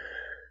who,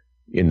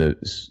 in the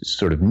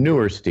sort of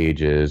newer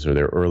stages or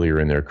they're earlier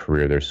in their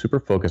career, they're super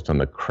focused on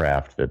the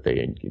craft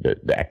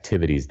the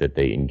activities that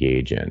they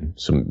engage in.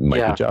 So it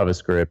might be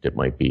JavaScript, it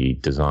might be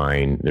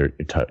design, their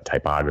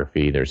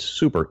typography. They're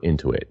super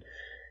into it.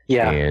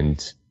 Yeah.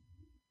 And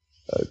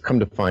come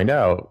to find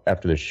out,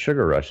 after the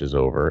sugar rush is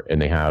over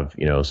and they have,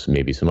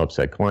 maybe some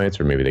upset clients,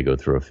 or maybe they go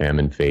through a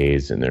famine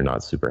phase and they're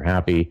not super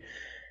happy.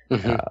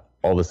 Mm-hmm.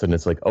 All of a sudden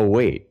it's like, oh,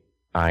 wait,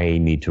 I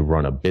need to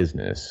run a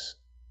business.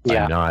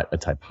 Yeah. I'm not a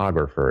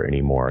typographer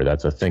anymore.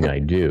 That's a thing I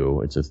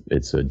do. It's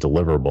a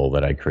deliverable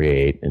that I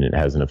create, and it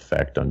has an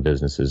effect on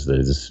businesses that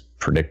is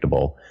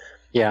predictable.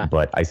 Yeah.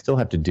 But I still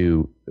have to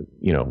do,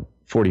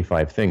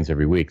 45 things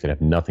every week that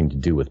have nothing to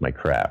do with my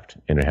craft,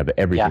 and have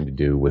everything to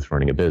do with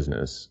running a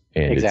business.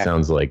 And It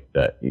sounds like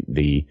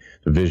the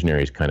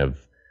visionary is kind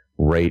of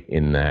right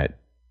in that,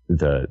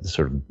 the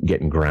sort of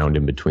getting ground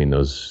in between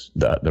those,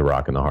 the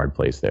rock and the hard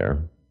place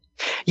there.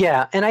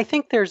 Yeah. And I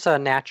think there's a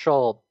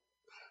natural,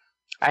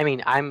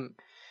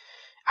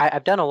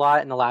 I've done a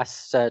lot in the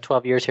last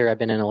 12 years here. I've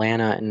been in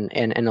Atlanta, and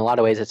in a lot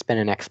of ways it's been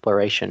an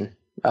exploration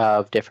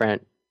of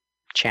different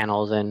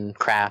channels and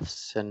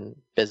crafts and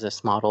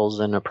business models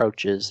and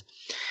approaches.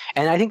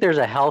 And I think there's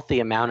a healthy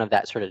amount of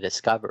that sort of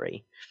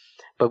discovery.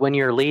 But when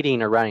you're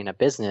leading or running a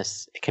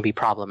business, it can be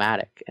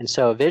problematic. And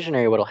so a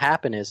visionary, what will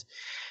happen is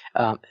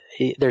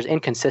there's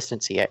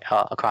inconsistency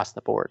across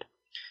the board.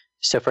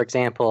 So, for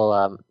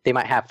example, they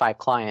might have 5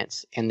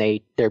 clients, and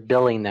they're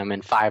billing them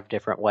in 5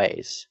 different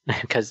ways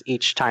because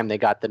each time they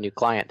got the new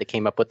client, they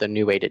came up with a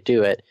new way to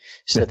do it.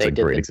 So That's a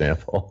great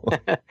example.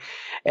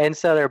 And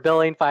so they're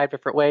billing 5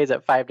 different ways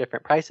at 5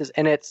 different prices,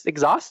 and it's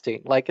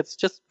exhausting. Like, it's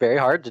just very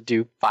hard to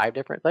do 5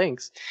 different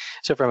things.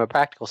 So from a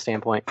practical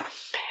standpoint,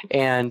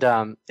 and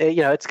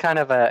it's kind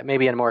of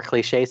maybe in a more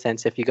cliche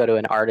sense. If you go to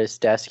an artist's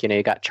desk,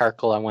 you got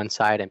charcoal on one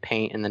side and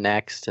paint in the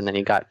next, and then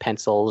you got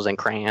pencils and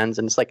crayons,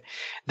 and it's like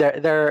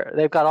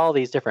they've got all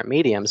these different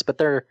mediums, but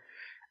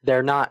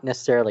they're not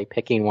necessarily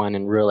picking one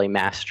and really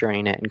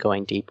mastering it and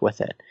going deep with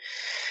it.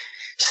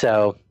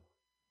 So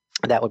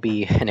that would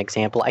be an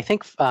example. I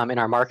think in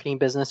our marketing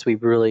business, we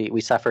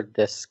suffered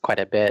this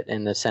quite a bit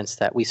in the sense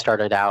that we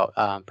started out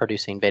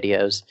producing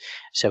videos.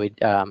 So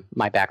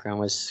my background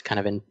was kind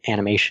of in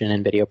animation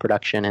and video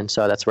production, and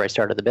so that's where I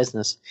started the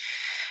business.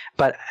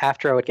 But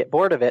after I would get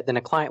bored of it, then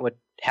a client would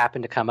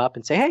happen to come up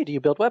and say, hey, do you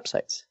build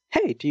websites?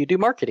 Hey, do you do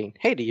marketing?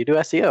 Hey, do you do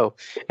SEO?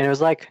 And it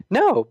was like,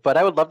 no, but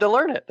I would love to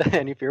learn it.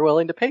 And if you're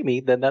willing to pay me,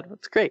 then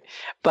that's great.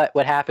 But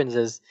what happens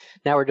is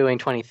now we're doing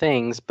 20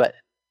 things, but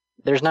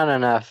there's not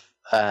enough.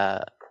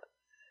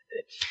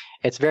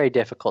 It's very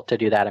difficult to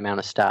do that amount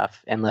of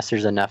stuff unless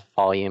there's enough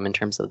volume in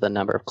terms of the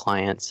number of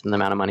clients and the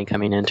amount of money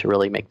coming in to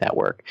really make that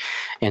work.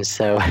 And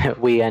so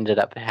we ended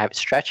up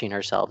stretching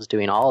ourselves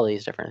doing all of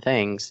these different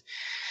things,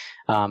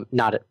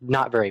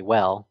 not very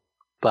well,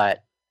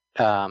 but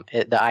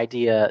the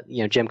idea,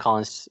 Jim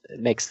Collins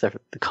makes the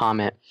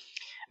comment,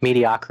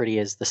 mediocrity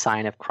is the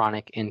sign of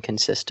chronic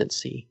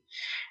inconsistency.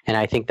 And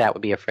I think that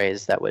would be a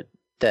phrase that would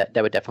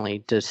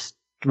definitely just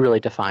really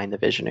define the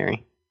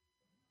visionary.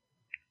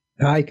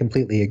 I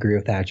completely agree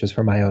with that. Just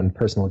from my own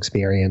personal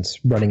experience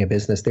running a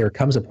business, there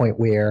comes a point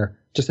where,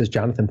 just as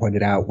Jonathan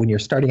pointed out, when you're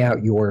starting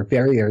out, you're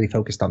very, very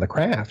focused on the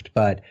craft.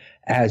 But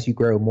as you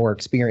grow more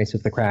experience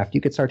with the craft,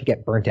 you could start to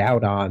get burnt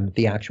out on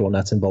the actual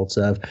nuts and bolts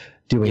of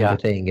doing the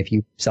thing. If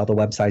you sell the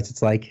websites,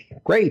 it's like,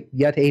 great,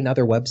 yet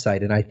another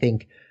website. And I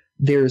think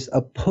there's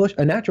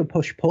a natural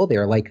push-pull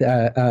there, like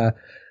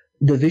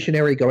the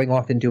visionary going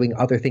off and doing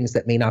other things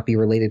that may not be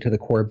related to the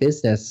core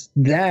business.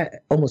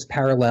 That almost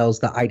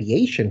parallels the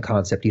ideation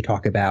concept you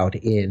talk about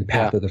in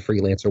Path of the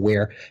Freelancer,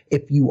 where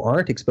if you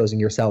aren't exposing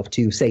yourself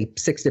to, say,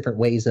 6 different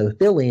ways of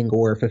billing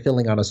or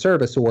fulfilling on a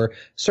service or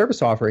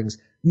service offerings,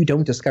 you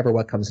don't discover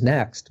what comes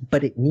next.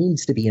 But it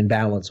needs to be in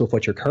balance with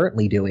what you're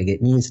currently doing.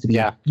 It needs to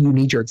be, you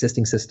need your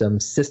existing system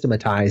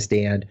systematized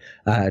and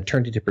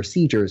turned into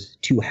procedures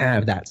to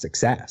have that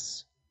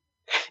success.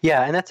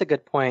 Yeah, and that's a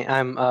good point.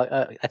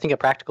 I think a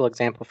practical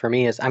example for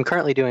me is I'm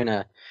currently doing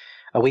a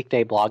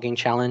weekday blogging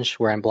challenge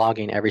where I'm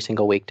blogging every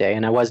single weekday,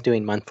 and I was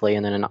doing monthly,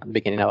 and then in the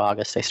beginning of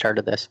August I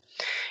started this.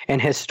 And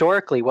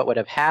historically, what would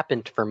have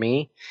happened for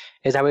me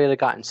is I would have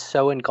gotten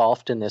so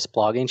engulfed in this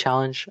blogging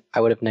challenge, I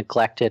would have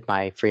neglected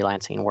my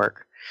freelancing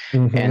work,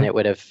 and it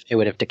would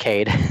have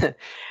decayed.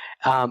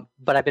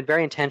 But I've been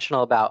very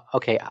intentional about,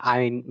 okay,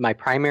 my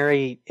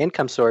primary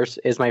income source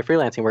is my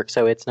freelancing work,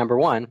 so it's number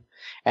one.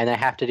 And I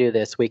have to do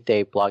this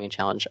weekday blogging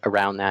challenge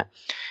around that,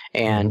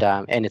 and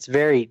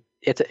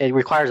it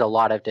requires a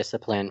lot of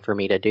discipline for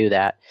me to do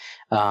that,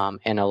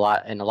 and a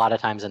lot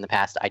of times in the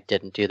past I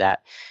didn't do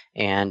that,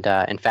 and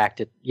in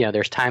fact,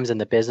 there's times in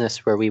the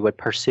business where we would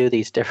pursue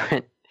these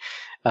different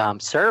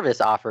service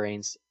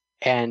offerings,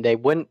 and they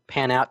wouldn't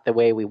pan out the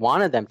way we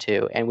wanted them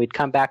to, and we'd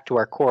come back to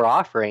our core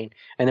offering,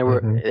 and there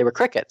were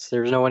crickets.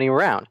 There was no one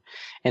around,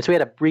 and so we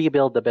had to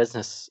rebuild the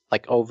business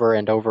like over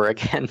and over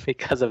again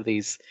because of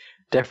these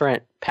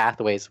different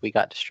pathways we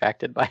got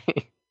distracted by.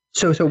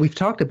 So we've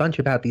talked a bunch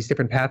about these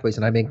different pathways,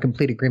 and I'm in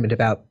complete agreement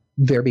about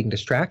there being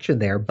distraction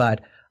there,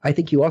 but I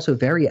think you also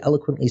very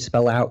eloquently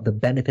spell out the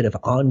benefit of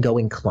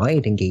ongoing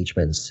client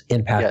engagements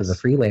in Path of the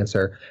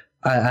Freelancer.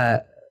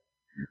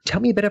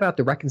 Tell me a bit about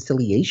the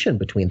reconciliation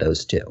between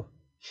those two.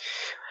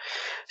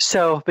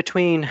 So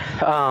between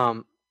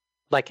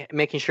like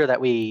making sure that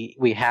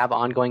we have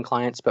ongoing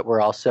clients, but we're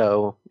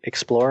also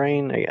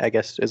exploring, I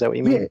guess, is that what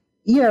you mean?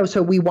 Yeah,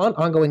 so we want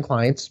ongoing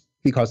clients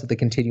because of the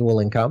continual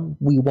income.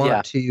 We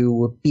want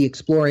to be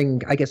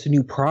exploring, I guess,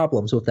 new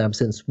problems with them,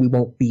 since we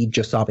won't be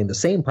just solving the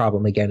same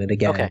problem again and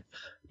again. Okay.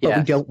 But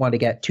we don't want to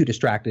get too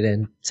distracted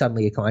and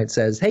suddenly a client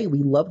says, hey, we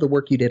love the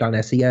work you did on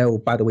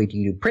SEO. By the way, do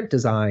you do print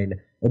design?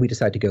 And we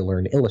decide to go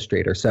learn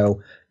Illustrator.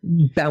 So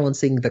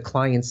balancing the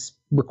client's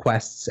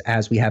requests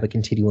as we have a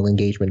continual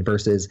engagement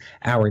versus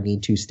our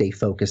need to stay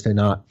focused and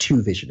not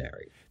too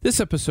visionary. This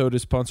episode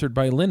is sponsored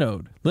by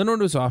Linode.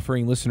 Linode is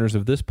offering listeners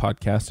of this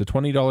podcast a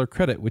 $20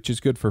 credit, which is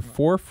good for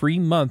 4 free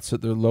months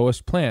at their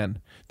lowest plan.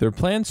 Their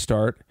plans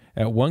start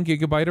at 1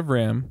 gigabyte of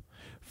RAM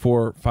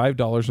for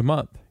 $5 a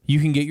month.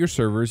 You can get your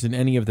servers in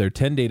any of their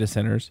 10 data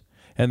centers,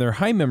 and their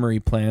high memory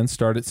plans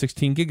start at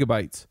 16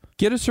 gigabytes.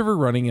 Get a server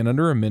running in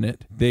under a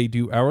minute. They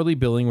do hourly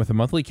billing with a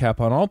monthly cap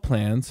on all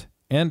plans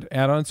and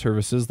add-on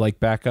services like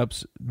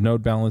backups,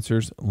 node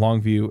balancers,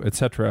 Longview,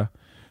 etc.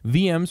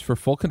 VMs for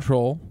full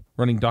control,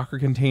 running Docker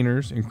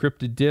containers,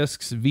 encrypted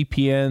disks,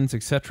 VPNs,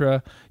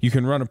 etc. You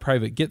can run a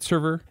private Git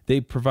server. They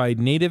provide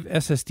native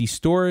SSD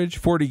storage,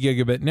 40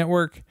 gigabit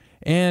network,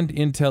 and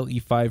Intel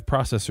E5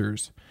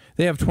 processors.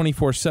 They have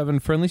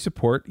 24/7 friendly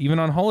support, even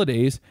on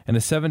holidays, and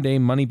a 7-day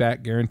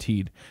money-back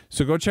guaranteed.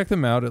 So go check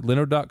them out at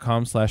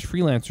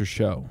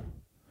linode.com/freelancershow.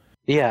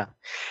 Yeah.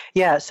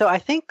 So I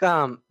think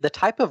the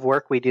type of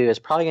work we do is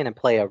probably going to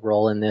play a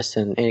role in this,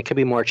 and it could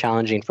be more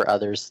challenging for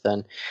others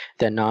than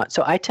not.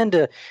 So I tend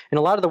to, in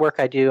a lot of the work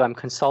I do, I'm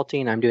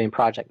consulting, I'm doing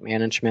project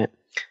management.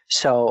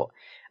 So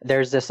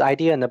there's this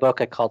idea in the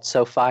book called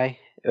SOFI,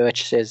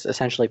 which is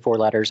essentially 4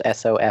 letters,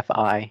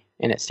 SOFI,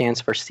 and it stands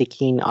for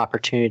Seeking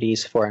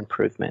Opportunities for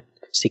Improvement.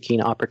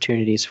 Seeking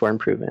Opportunities for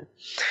Improvement.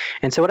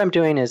 And so what I'm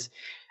doing is,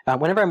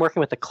 whenever I'm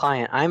working with a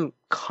client, I'm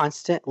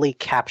constantly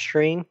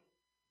capturing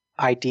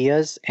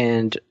ideas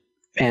and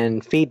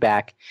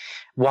feedback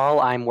while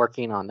I'm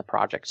working on the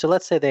project. So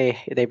let's say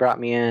they brought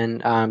me in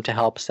to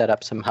help set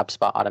up some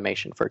HubSpot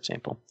automation, for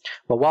example.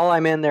 Well, while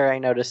I'm in there, I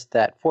noticed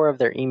that 4 of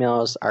their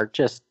emails are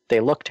just they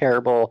look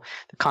terrible,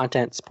 the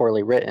content's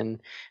poorly written.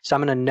 So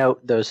I'm going to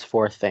note those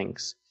 4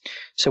 things.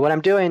 So what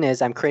I'm doing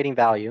is I'm creating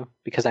value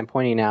because I'm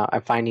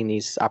finding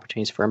these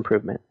opportunities for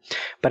improvement.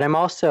 But I'm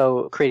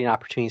also creating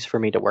opportunities for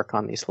me to work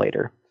on these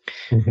later.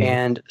 Mm-hmm.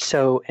 And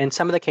so in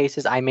some of the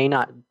cases, I may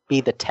not be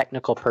the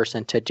technical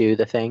person to do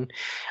the thing.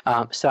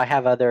 So I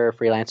have other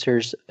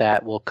freelancers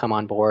that will come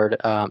on board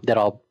that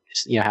I'll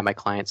have my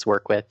clients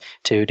work with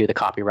to do the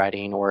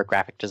copywriting or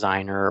graphic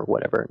design or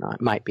whatever it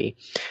might be.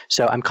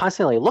 So I'm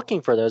constantly looking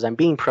for those. I'm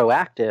being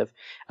proactive,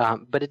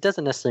 but it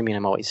doesn't necessarily mean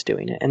I'm always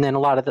doing it. And then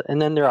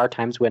and then there are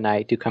times when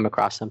I do come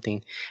across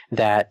something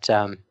that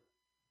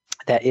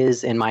that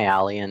is in my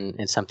alley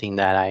and something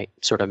that I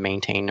sort of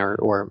maintain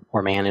or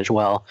manage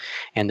well,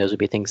 and those would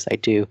be things I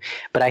do.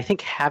 But I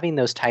think having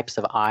those types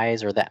of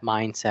eyes or that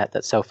mindset,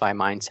 that SoFi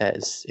mindset,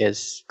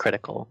 is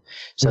critical.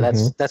 So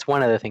that's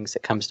one of the things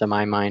that comes to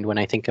my mind when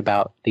I think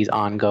about these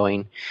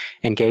ongoing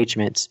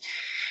engagements.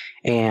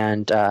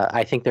 And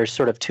I think there's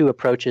sort of 2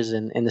 approaches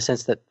in the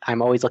sense that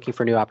I'm always looking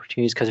for new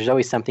opportunities because there's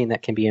always something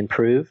that can be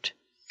improved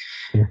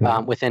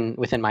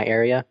within my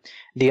area.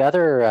 The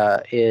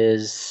other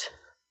is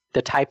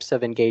the types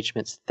of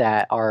engagements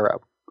that are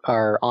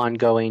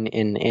ongoing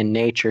in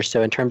nature.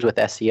 So in terms with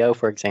SEO,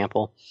 for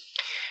example,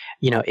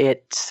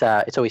 it's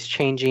always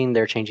changing.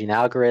 They're changing the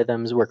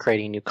algorithms. We're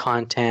creating new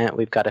content.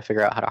 We've got to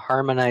figure out how to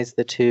harmonize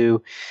the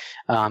 2.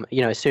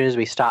 As soon as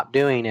we stop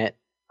doing it,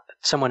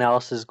 someone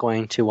else is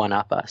going to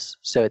one-up us.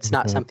 So it's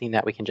not something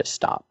that we can just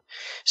stop.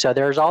 So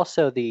there's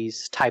also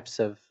these types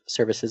of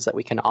services that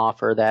we can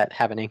offer that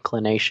have an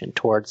inclination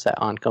towards that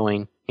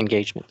ongoing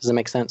engagement. Does that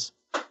make sense?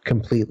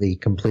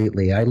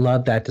 Completely. I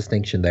love that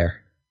distinction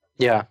there.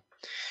 Yeah.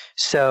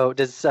 So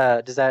does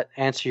that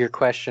answer your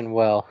question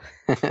well?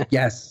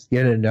 Yes.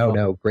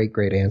 No.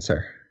 Great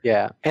answer.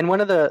 Yeah. And one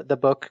of the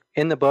book,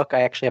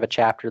 I actually have a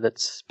chapter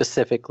that's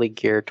specifically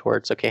geared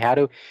towards, okay, how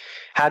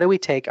do we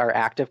take our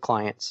active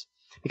clients?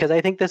 Because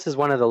I think this is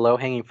one of the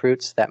low-hanging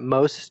fruits that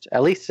most,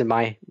 at least in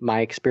my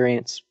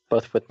experience,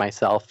 both with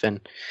myself and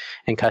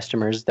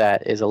customers,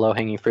 that is a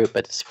low-hanging fruit,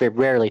 but it's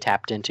rarely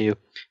tapped into,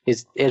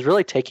 is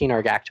really taking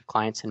our active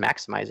clients and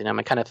maximizing them.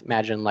 I kind of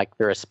imagine like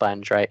they're a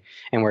sponge, right?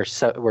 And we're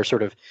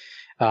sort of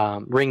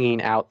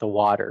wringing out the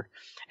water.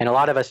 And a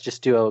lot of us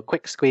just do a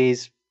quick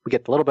squeeze. We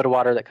get the little bit of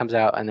water that comes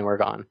out, and then we're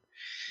gone.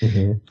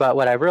 Mm-hmm. But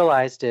what I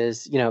realized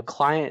is,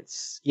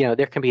 clients,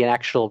 there can be an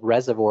actual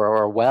reservoir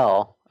or a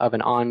well of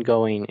an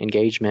ongoing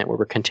engagement where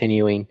we're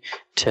continuing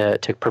to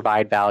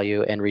provide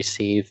value and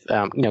receive,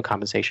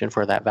 compensation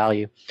for that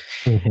value.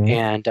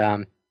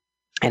 Mm-hmm.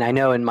 And I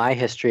know in my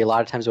history, a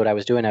lot of times what I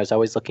was doing, I was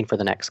always looking for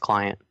the next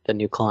client, the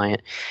new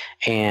client.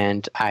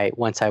 And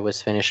once I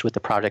was finished with the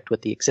project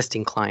with the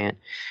existing client,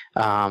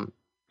 I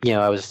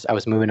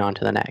was moving on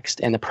to the next.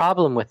 And the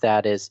problem with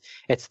that is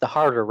it's the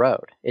harder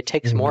road. It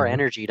takes more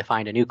energy to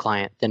find a new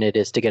client than it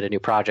is to get a new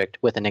project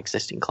with an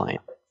existing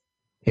client.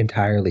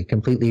 Entirely,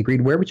 completely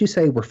agreed. Where would you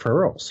say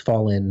referrals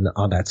fall in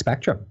on that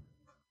spectrum?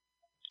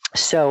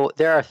 So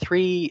there are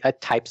 3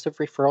 types of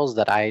referrals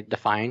that I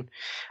define.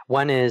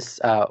 One is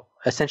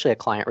essentially a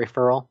client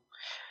referral.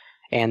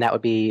 And that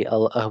would be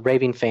a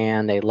raving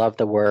fan. They love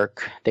the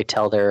work. They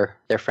tell their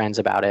friends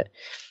about it.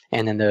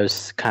 And then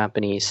those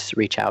companies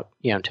reach out,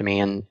 to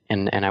me and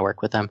I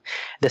work with them.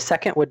 The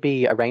second would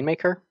be a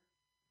rainmaker.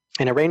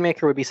 And a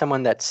rainmaker would be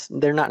someone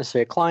they're not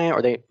necessarily a client,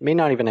 or they may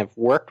not even have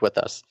worked with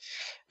us,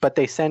 but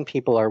they send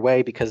people our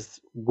way because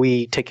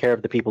we take care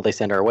of the people they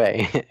send our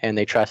way and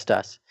they trust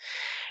us.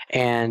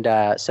 And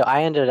so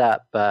I ended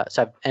up,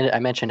 I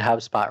mentioned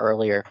HubSpot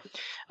earlier.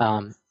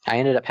 I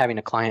ended up having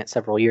a client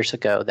several years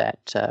ago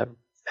that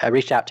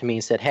reached out to me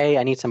and said, "Hey,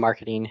 I need some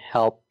marketing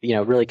help,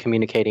 really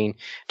communicating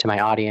to my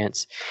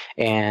audience,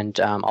 and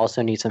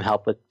also need some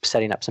help with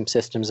setting up some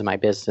systems in my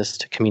business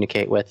to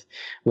communicate with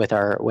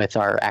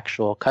our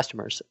actual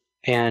customers."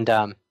 And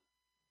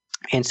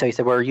so he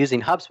said, "We're using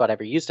HubSpot. I've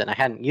never used it." And I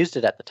hadn't used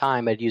it at the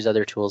time. I'd used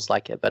other tools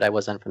like it, but I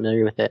was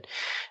unfamiliar with it.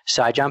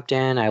 So I jumped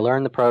in, I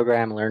learned the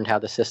program, learned how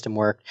the system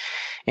worked,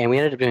 and we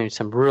ended up doing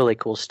some really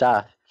cool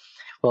stuff.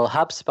 Well,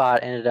 HubSpot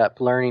ended up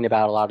learning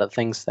about a lot of the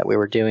things that we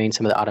were doing,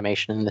 some of the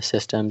automation in the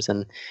systems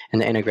and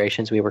the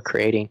integrations we were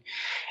creating.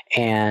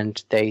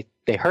 And they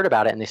heard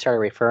about it and they started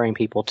referring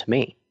people to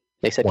me.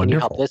 They said, "Can you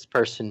help this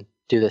person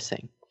do this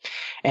thing?"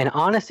 And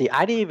honestly,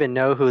 I didn't even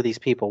know who these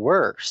people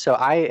were. So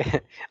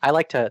I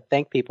like to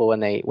thank people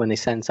when they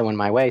send someone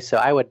my way. So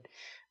I would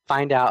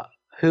find out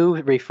who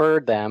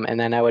referred them, and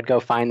then I would go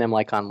find them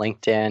like on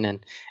LinkedIn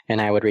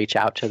and I would reach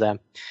out to them.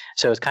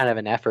 So it was kind of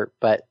an effort,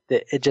 but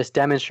it just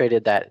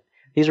demonstrated that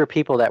these were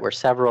people that were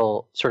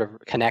several sort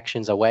of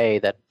connections away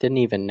that didn't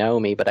even know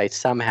me, but I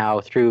somehow,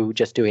 through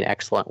just doing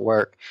excellent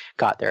work,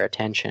 got their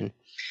attention.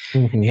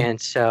 Mm-hmm. And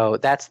so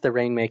that's the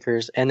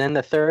rainmakers. And then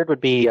the third would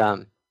be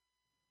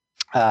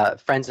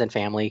friends and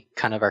family,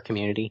 kind of our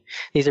community.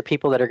 These are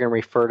people that are going to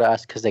refer to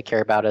us because they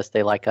care about us,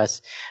 they like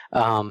us,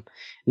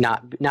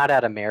 not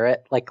out of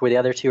merit. Like where the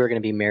other two are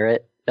going to be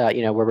merit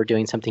where we're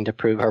doing something to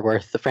prove our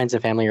worth. The friends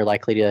and family are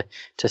likely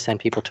to send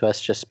people to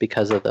us just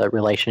because of the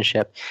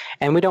relationship.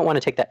 And we don't want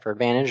to take that for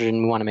advantage,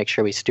 and we want to make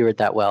sure we steward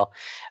that well.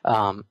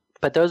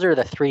 But those are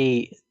the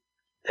three,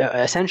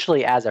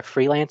 essentially as a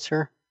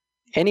freelancer,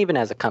 and even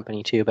as a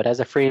company too, but as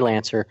a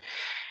freelancer,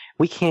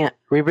 we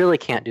really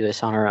can't do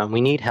this on our own.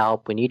 We need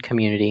help. We need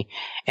community.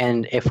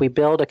 And if we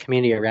build a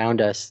community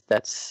around us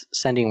that's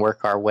sending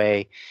work our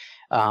way,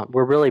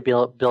 we're really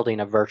building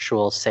a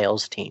virtual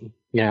sales team,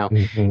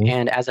 Mm-hmm.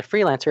 And as a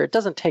freelancer, it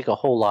doesn't take a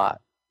whole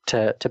lot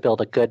to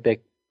build a good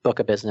big book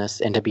of business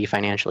and to be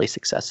financially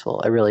successful.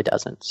 It really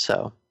doesn't.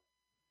 So.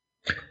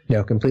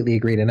 No, completely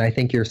agreed. And I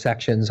think your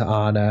sections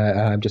on,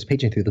 I'm just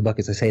paging through the book,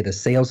 as I say, the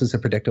sales is a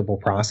predictable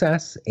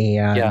process.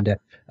 And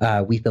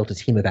we've built a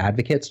team of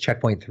advocates,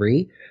 checkpoint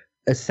 3,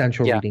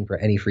 essential reading for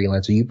any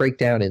freelancer. You break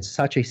down in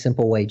such a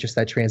simple way, just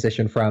that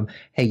transition from,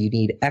 hey, you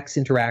need X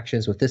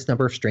interactions with this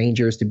number of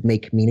strangers to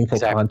make meaningful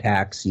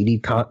contacts. You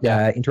need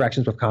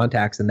interactions with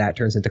contacts, and that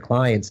turns into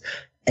clients.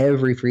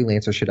 Every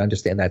freelancer should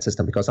understand that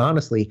system, because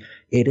honestly,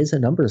 it is a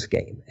numbers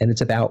game, and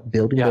it's about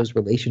building those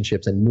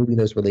relationships and moving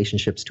those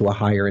relationships to a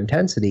higher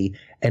intensity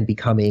and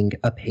becoming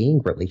a paying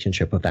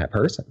relationship with that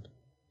person.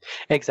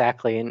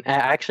 Exactly. And I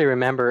actually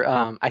remember,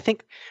 I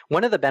think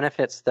one of the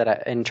benefits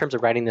that in terms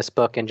of writing this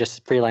book and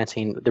just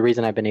freelancing, the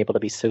reason I've been able to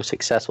be so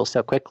successful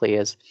so quickly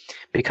is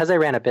because I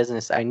ran a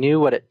business. I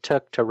knew what it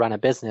took to run a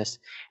business,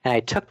 and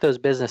I took those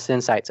business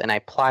insights and I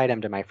applied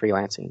them to my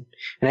freelancing.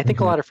 And I think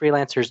a lot of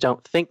freelancers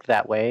don't think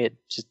that way. It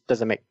just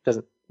doesn't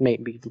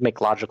make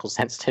logical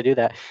sense to do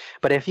that.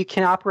 But if you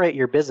can operate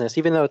your business,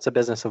 even though it's a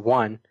business of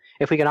one,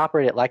 if we can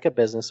operate it like a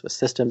business with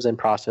systems and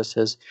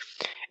processes,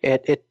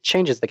 it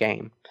changes the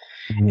game.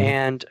 Mm-hmm.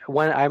 And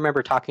when I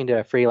remember talking to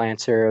a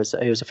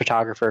freelancer, he was a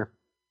photographer,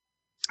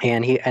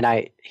 and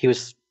he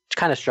was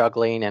kind of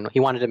struggling, and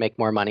he wanted to make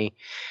more money.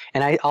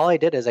 And all I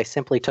did is I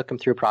simply took him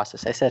through a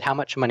process. I said, "How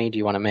much money do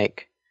you want to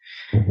make?"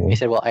 Mm-hmm. He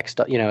said, "Well, X."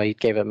 He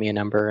gave me a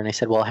number, and I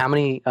said, "Well,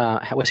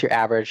 what's your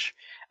average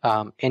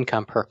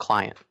income per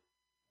client?"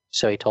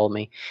 So he told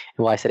me.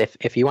 Well, I said,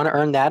 if you want to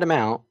earn that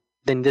amount,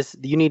 then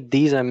you need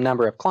these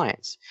number of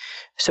clients.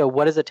 So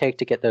what does it take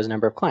to get those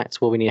number of clients?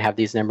 Well, we need to have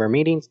these number of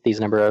meetings, these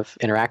number of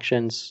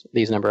interactions,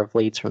 these number of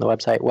leads from the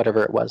website,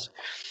 whatever it was.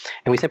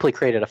 And we simply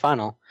created a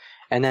funnel.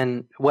 And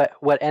then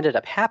what ended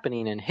up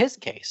happening in his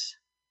case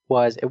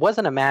was, it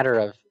wasn't a matter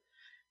of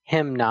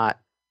him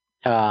not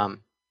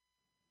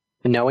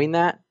knowing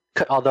that,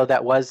 although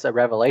that was a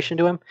revelation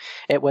to him.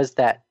 It was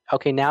that,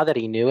 okay, now that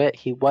he knew it,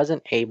 he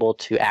wasn't able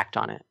to act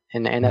on it.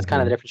 And that's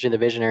kind of the difference between the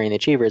visionary and the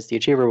achiever. Is the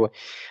achiever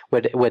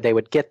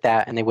would get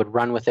that, and they would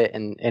run with it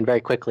and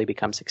very quickly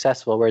become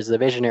successful, whereas the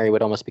visionary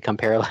would almost become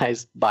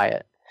paralyzed by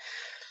it.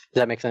 Does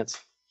that make sense?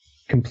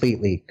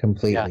 Completely.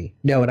 Yeah.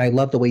 No, and I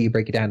love the way you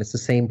break it down. It's the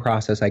same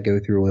process I go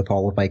through with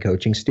all of my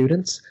coaching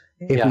students.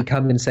 If we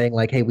come in saying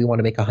like, hey, we want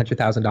to make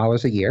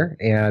 $100,000 a year,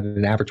 and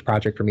an average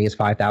project for me is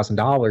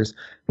 $5,000,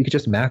 we could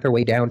just math our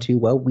way down to,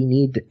 well, we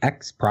need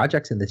X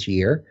projects in this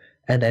year.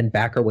 And then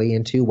back our way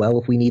into, well,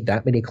 if we need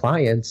that many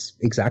clients,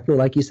 exactly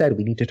like you said,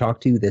 we need to talk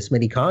to this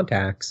many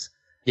contacts.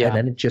 Yeah. And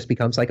then it just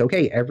becomes like,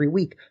 okay, every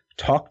week,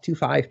 talk to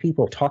 5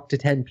 people, talk to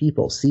 10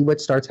 people, see what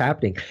starts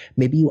happening.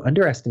 Maybe you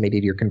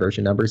underestimated your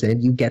conversion numbers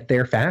and you get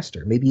there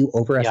faster. Maybe you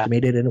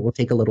overestimated and it will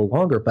take a little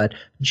longer, but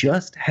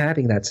just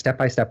having that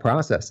step-by-step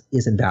process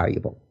is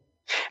invaluable.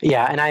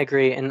 Yeah, and I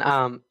agree. And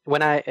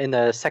in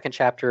the second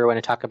chapter, when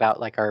I talk about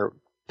like our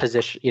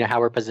position,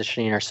 how we're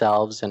positioning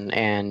ourselves and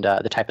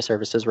the type of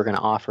services we're going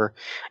to offer,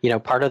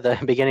 part of the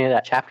beginning of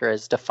that chapter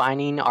is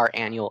defining our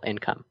annual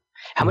income.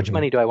 How much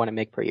money do I want to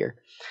make per year?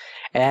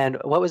 And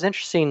what was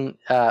interesting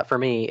for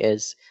me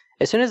is,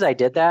 as soon as I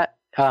did that,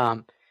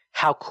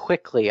 how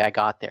quickly I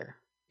got there.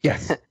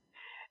 Yes.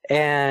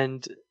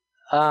 And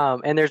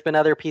there's been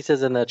other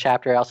pieces in the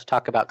chapter. I also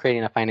talk about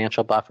creating a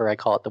financial buffer. I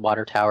call it the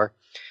water tower.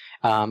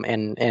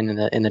 And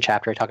in the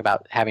chapter, I talk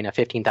about having a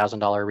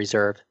 $15,000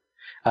 reserve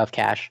of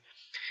cash.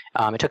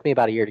 It took me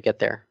about a year to get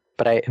there,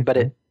 but it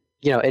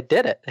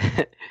did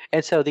it.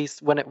 And so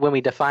when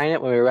we define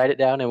it, when we write it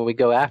down, and when we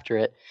go after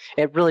it,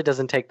 it really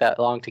doesn't take that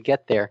long to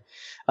get there,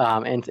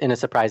 and in a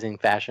surprising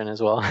fashion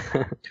as well.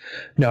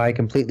 No, I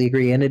completely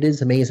agree. And it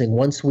is amazing.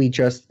 Once we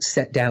just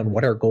set down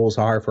what our goals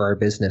are for our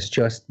business,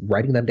 just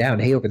writing them down,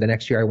 hey, over the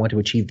next year, I want to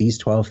achieve these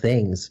 12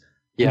 things.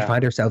 We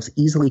find ourselves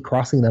easily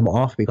crossing them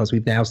off because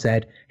we've now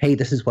said, hey,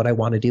 this is what I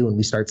want to do. And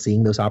we start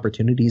seeing those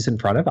opportunities in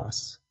front of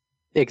us.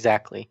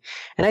 Exactly.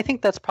 And I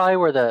think that's probably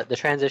where the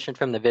transition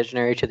from the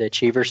visionary to the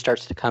achiever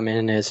starts to come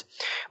in, is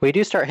we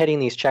do start hitting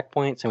these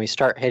checkpoints and we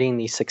start hitting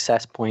these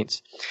success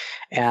points.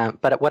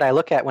 But what I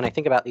look at when I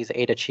think about these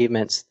 8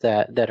 achievements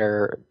that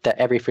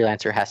every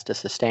freelancer has to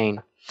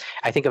sustain,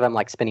 I think of them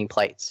like spinning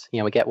plates.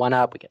 We get 1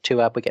 up, we get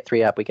 2 up, we get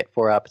 3 up, we get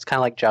 4 up. It's kind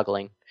of like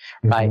juggling.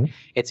 Right. Mm-hmm.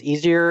 It's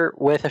easier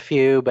with a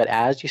few, but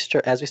as we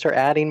start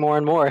adding more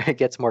and more, it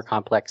gets more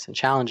complex and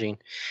challenging.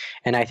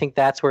 And I think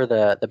that's where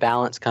the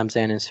balance comes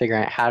in, is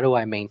figuring out, how do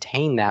I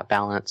maintain that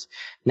balance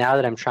now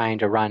that I'm trying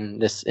to run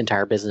this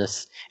entire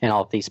business and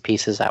all of these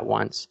pieces at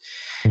once.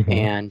 Mm-hmm.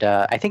 And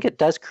I think it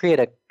does create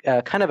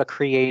kind of a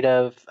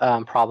creative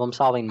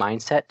problem-solving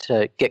mindset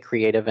to get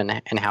creative in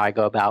how I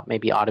go about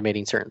maybe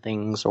automating certain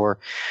things or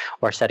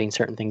setting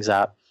certain things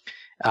up,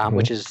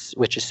 which is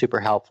super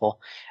helpful.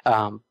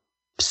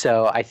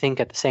 So I think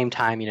at the same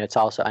time, it's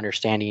also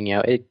understanding,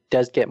 it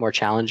does get more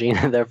challenging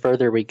the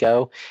further we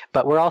go,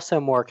 but we're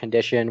also more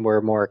conditioned, we're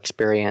more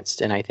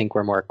experienced, and I think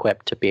we're more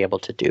equipped to be able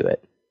to do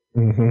it.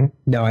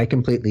 No, I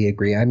completely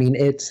agree. I mean,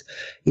 it's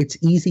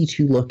easy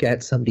to look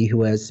at somebody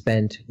who has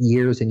spent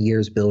years and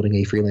years building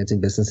a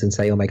freelancing business and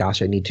say, oh my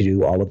gosh, I need to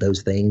do all of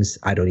those things.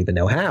 I don't even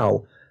know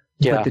how.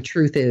 Yeah. But the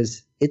truth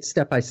is, it's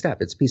step by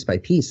step. It's piece by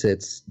piece.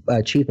 It's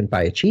achievement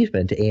by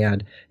achievement.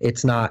 And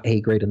it's not,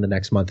 hey, great, in the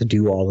next month,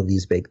 do all of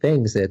these big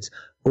things. It's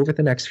over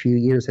the next few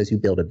years, as you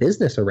build a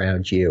business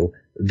around you,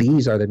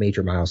 these are the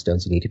major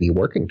milestones you need to be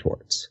working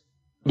towards.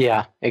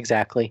 Yeah,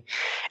 exactly.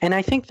 And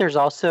I think there's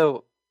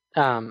also,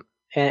 in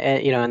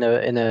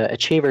the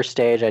achiever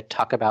stage, I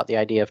talk about the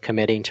idea of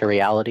committing to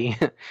reality.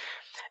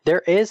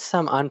 There is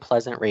some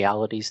unpleasant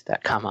realities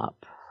that come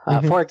up.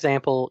 For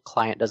example,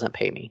 client doesn't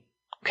pay me.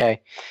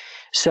 Okay.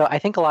 So I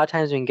think a lot of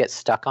times we can get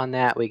stuck on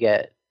that. We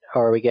get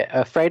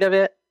afraid of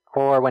it,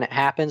 or when it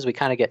happens, we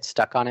kind of get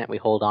stuck on it. We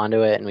hold on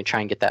to it and we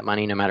try and get that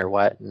money no matter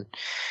what, and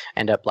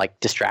end up like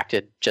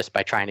distracted just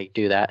by trying to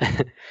do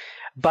that.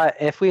 But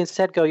if we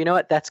instead go, you know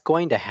what, that's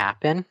going to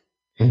happen.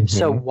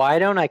 So why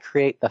don't I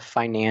create the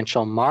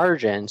financial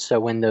margin so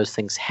when those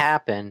things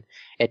happen,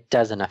 it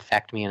doesn't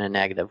affect me in a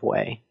negative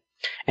way?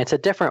 And it's a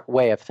different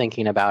way of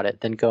thinking about it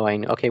than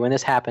going, okay, when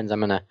this happens, I'm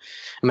gonna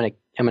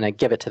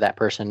give it to that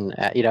person.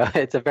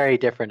 It's a very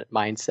different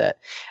mindset,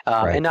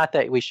 right. And not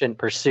that we shouldn't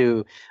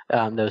pursue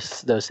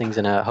those things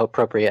in a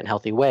appropriate and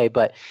healthy way,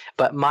 but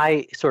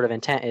my sort of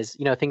intent is,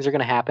 things are going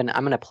to happen.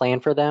 I'm going to plan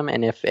for them,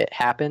 and if it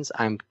happens,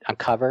 I'm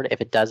covered.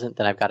 If it doesn't,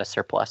 then I've got a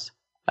surplus.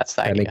 That's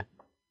the idea.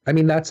 I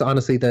mean, that's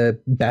honestly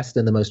the best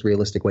and the most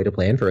realistic way to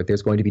plan for it.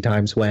 There's going to be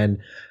times when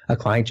a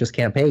client just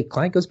can't pay.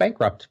 Client goes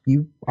bankrupt.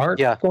 You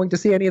aren't going to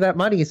see any of that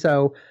money.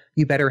 So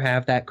you better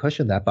have that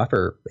cushion, that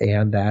buffer,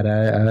 and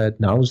that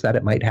knowledge that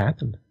it might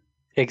happen.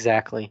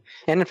 Exactly.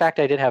 And in fact,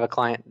 I did have a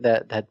client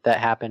that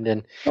happened,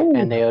 and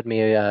they owed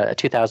me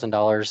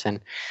 $2,000,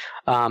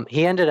 and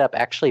he ended up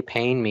actually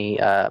paying me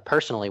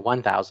personally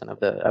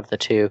 $1,000 of the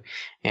two,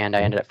 and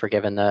I ended up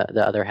forgiving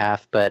the other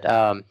half. But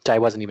so I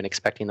wasn't even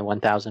expecting the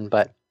 $1,000,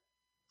 but.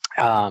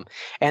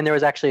 And there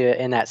was actually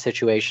in that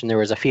situation, there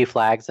was a few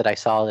flags that I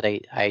saw that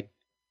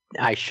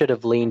I should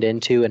have leaned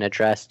into and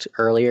addressed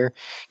earlier,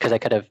 because I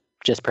could have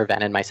just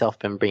prevented myself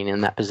from being in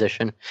that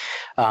position.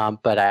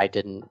 But I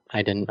didn't.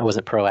 I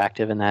wasn't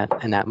proactive in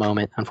that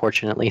moment,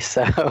 unfortunately.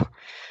 So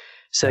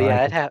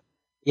yeah, it had.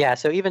 Yeah,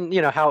 so even,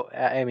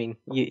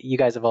 you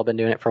guys have all been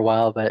doing it for a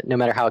while, but no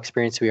matter how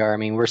experienced we are,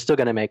 we're still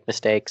going to make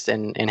mistakes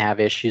and have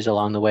issues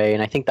along the way.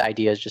 And I think the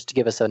idea is just to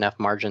give us enough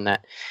margin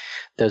that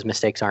those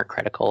mistakes aren't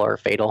critical or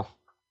fatal.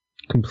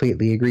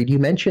 Completely agreed. You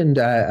mentioned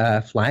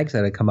flags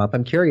that had come up.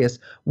 I'm curious,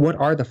 what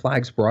are the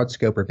flags, broad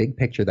scope or big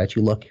picture, that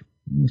you look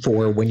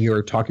for when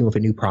you're talking with a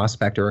new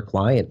prospect or a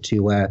client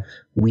to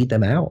weed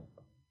them out?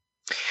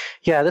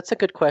 Yeah, that's a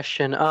good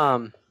question.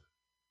 I'm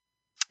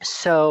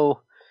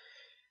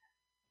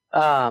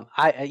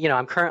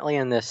currently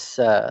in this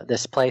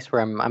place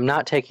where I'm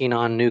not taking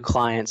on new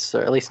clients,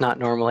 or at least not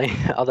normally.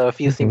 Although a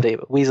few seem to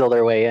weasel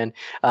their way in.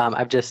 I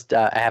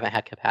haven't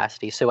had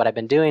capacity. So what I've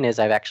been doing is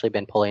I've actually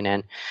been pulling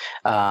in,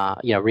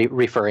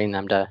 referring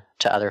them to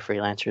other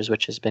freelancers,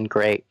 which has been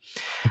great.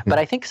 But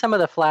I think some of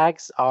the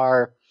flags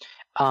are,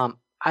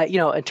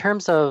 in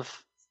terms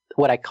of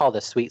what I call the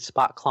sweet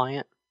spot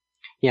client.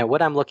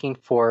 What I'm looking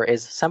for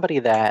is somebody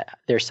that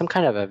there's some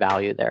kind of a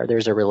value there.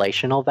 There's a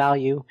relational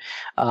value,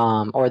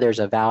 or there's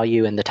a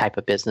value in the type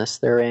of business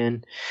they're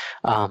in.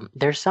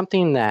 There's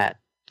something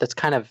that's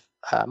kind of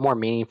more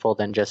meaningful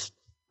than just,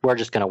 we're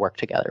just going to work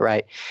together,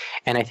 right?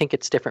 And I think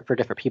it's different for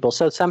different people.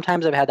 So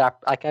sometimes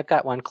I've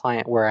got one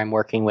client where I'm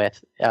working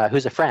with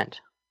who's a friend.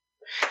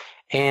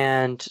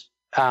 And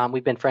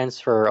we've been friends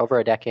for over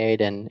a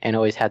decade and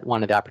always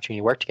wanted the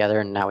opportunity to work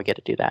together, and now we get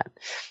to do that.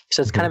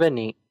 So it's kind of been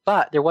neat.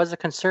 But there was a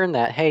concern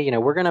that, hey,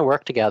 we're going to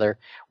work together.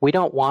 We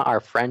don't want our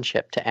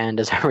friendship to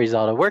end as a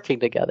result of working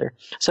together.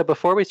 So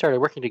before we started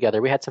working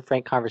together, we had some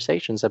frank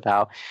conversations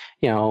about,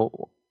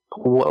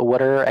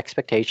 what are our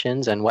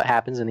expectations and what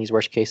happens in these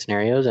worst case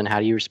scenarios, and how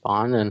do you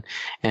respond,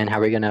 and how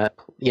are we going to,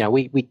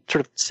 we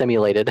sort of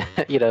simulated,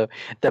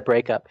 the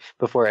breakup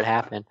before it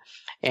happened.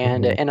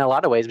 And in a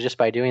lot of ways, just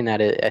by doing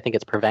that, I think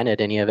it's prevented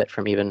any of it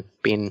from even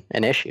being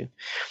an issue.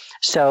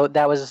 So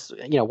that was,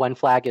 one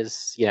flag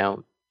is,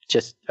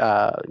 just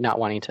not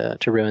wanting to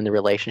ruin the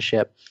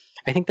relationship.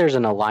 I think there's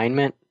an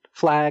alignment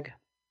flag.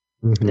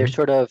 There's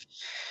sort of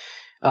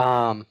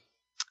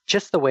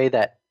just the way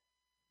that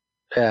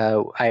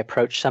I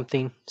approach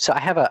something. So I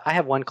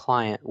have one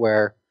client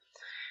where,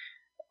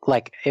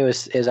 like, it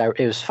was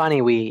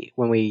funny.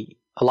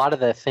 A lot of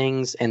the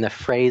things and the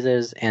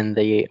phrases and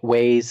the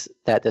ways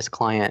that this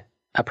client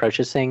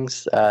approaches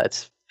things,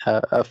 it's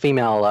a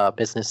female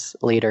business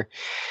leader.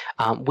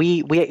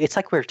 It's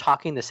like we're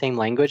talking the same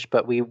language,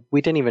 but we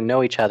didn't even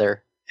know each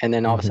other And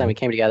then all of a sudden we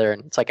came together,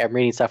 and it's like I'm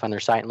reading stuff on their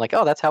site and like,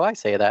 oh, that's how I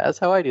say that. That's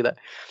how I do that.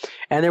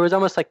 And there was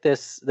almost like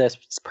this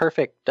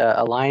perfect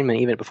alignment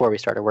even before we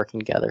started working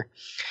together.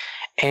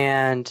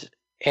 And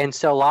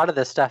so a lot of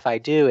the stuff I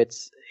do,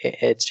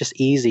 it's just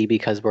easy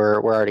because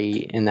we're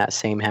already in that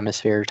same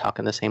hemisphere,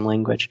 talking the same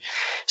language.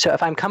 So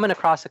if I'm coming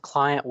across a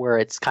client where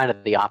it's kind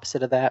of the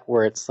opposite of that,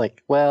 where it's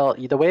like, well,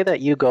 the way that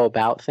you go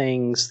about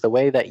things, the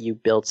way that you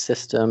build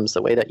systems,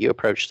 the way that you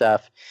approach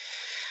stuff,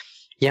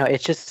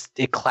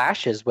 it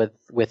clashes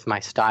with my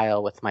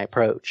style, with my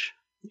approach.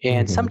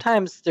 And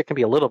sometimes there can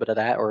be a little bit of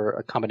that or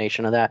a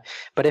combination of that.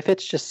 But if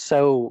it's just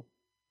so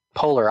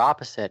polar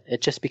opposite,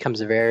 it just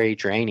becomes very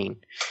draining.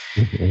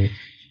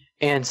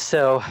 And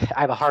so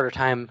I have a harder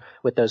time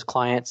with those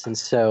clients. And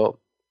so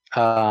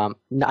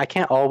I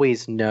can't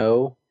always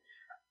know,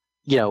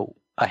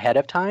 ahead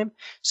of time.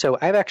 So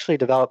I've actually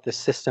developed this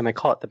system. I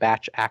call it the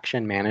batch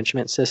action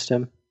management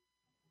system.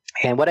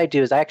 And what I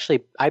do is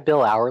I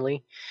bill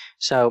hourly.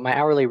 So my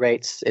hourly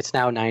rates, it's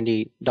now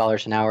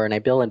 $90 an hour, and I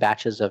bill in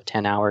batches of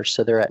 10 hours.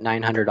 So they're at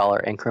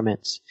 $900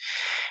 increments.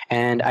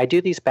 And I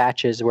do these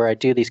batches where I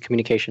do these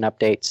communication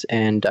updates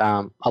and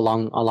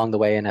along the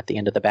way and at the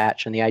end of the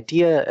batch. And the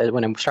idea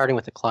when I'm starting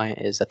with a client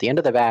is at the end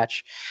of the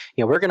batch,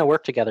 we're going to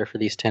work together for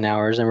these 10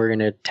 hours and we're going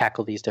to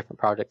tackle these different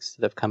projects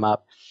that have come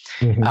up.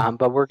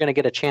 But we're going to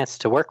get a chance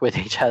to work with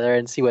each other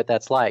and see what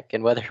that's like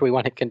and whether we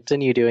want to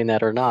continue doing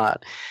that or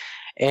not.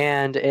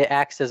 And it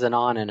acts as an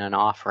on and an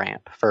off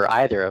ramp for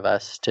either of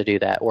us to do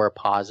that, or a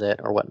pause it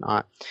or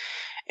whatnot.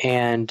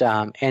 And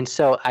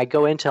so I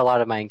go into a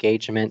lot of my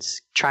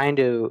engagements trying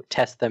to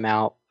test them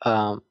out,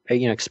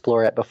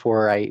 explore it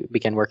before I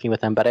begin working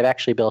with them. But I've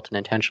actually built an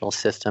intentional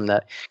system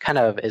that kind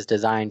of is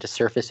designed to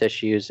surface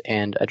issues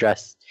and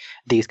address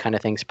these kind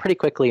of things pretty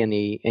quickly in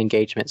the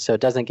engagement, so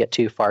it doesn't get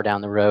too far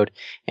down the road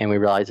and we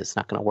realize it's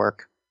not going to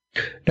work.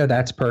 No,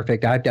 that's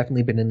perfect. I've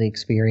definitely been in the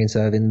experience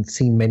of, and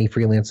seen many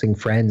freelancing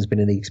friends been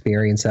in the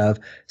experience of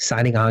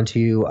signing on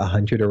to a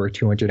 100 or a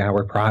 200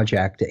 hour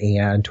project,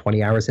 and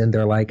 20 hours in,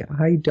 they're like,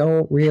 I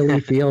don't really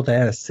feel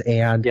this.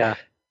 And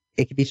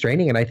it can be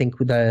straining. And I think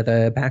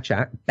the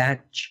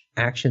batch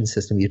action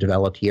system you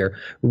developed here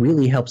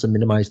really helps to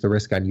minimize the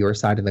risk on your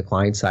side and the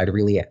client side,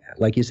 really,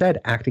 like you said,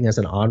 acting as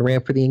an on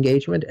ramp for the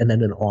engagement and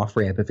then an off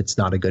ramp if it's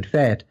not a good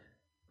fit,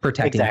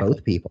 protecting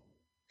both people.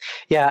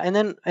 Yeah, and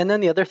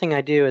then the other thing I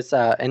do is,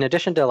 in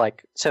addition to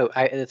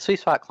the sweet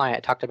spot client,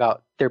 I talked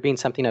about there being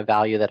something of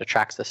value that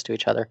attracts us to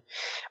each other,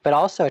 but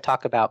also I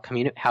talk about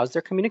how's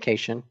their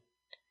communication,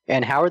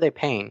 and how are they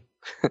paying?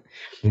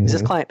 Is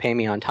this client paying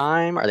me on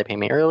time? Are they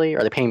paying me early?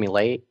 Are they paying me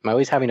late? Am I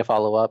always having to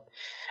follow up?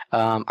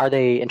 Are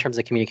they, in terms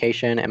of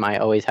communication, am I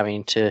always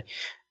having to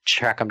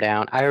track them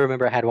down? I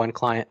remember I had one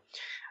client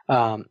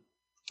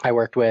I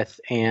worked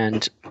with,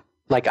 and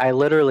I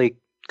literally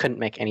couldn't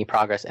make any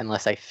progress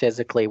unless I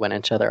physically went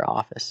into their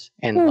office,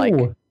 and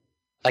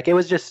it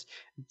was just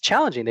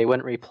challenging. They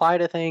wouldn't reply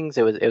to things.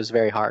 It was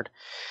very hard.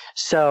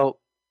 So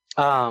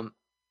the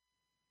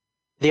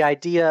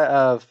idea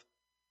of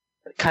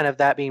kind of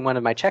that being one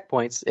of my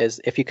checkpoints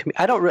is if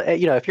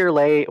if you're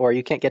late or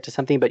you can't get to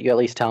something, but you at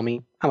least tell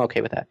me, I'm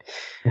okay with that.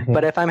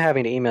 But if I'm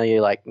having to email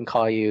you and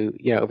call you,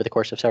 over the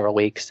course of several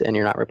weeks and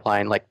you're not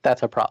replying,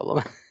 that's a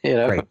problem,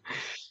 Right.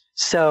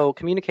 So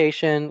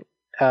communication,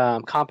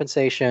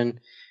 compensation,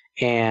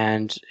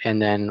 and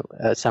then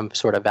some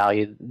sort of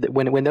value.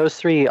 When those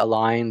three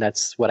align,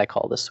 that's what I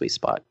call the sweet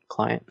spot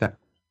client.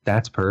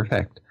 That's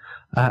perfect.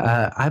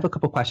 I have a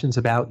couple questions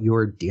about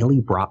your daily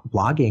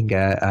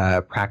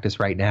blogging practice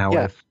right now.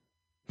 Yeah. If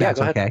that's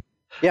okay.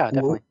 Yeah,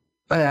 definitely.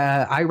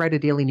 I write a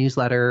daily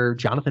newsletter.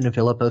 Jonathan and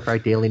Philip both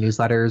write daily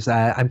newsletters.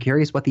 I'm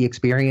curious what the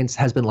experience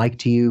has been like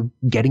to you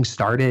getting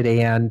started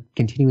and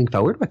continuing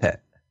forward with it.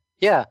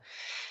 Yeah.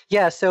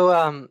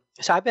 So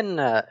I've been,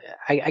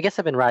 I guess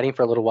I've been writing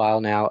for a little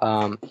while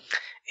now,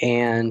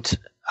 and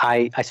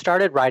I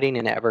started writing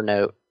in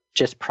Evernote,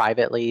 just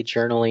privately,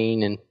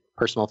 journaling and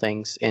personal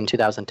things, in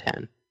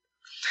 2010.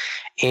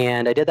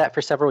 And I did that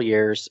for several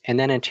years. And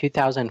then in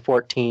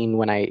 2014,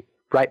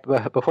 right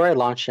before I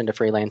launched into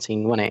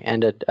freelancing, when I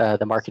ended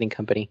the marketing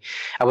company,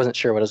 I wasn't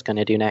sure what I was going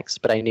to do next,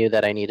 but I knew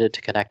that I needed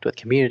to connect with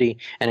community,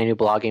 and I knew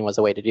blogging was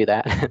a way to do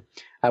that.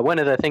 One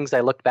of the things I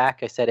looked back,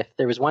 I said, if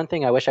there was one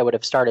thing I wish I would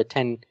have started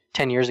 10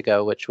 years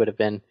ago, which would have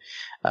been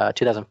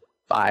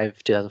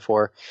 2005,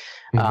 2004,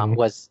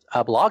 was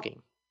blogging.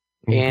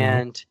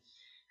 And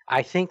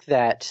I think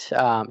that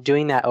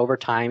doing that over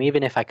time,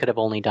 even if I could have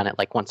only done it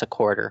once a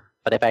quarter,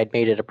 but if I had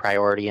made it a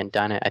priority and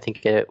done it, I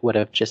think it would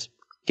have just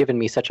given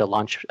me such a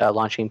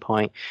launching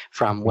point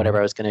from whatever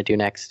I was going to do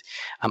next.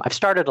 I've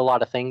started a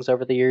lot of things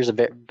over the years.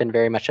 I've been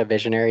very much a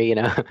visionary, and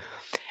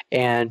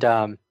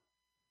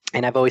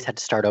I've always had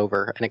to start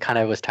over, and I kind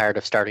of was tired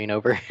of starting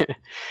over.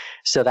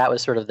 So that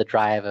was sort of the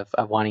drive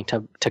of wanting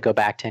to go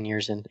back 10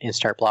 years and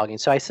start blogging.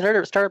 So I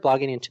started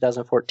blogging in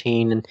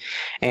 2014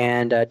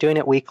 and doing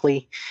it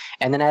weekly.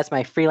 And then as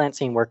my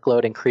freelancing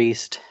workload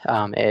increased,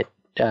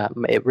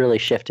 it really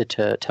shifted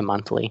to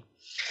monthly.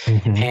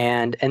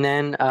 And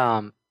then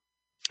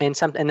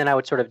I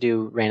would sort of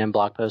do random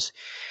blog posts.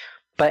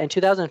 But in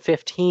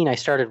 2015, I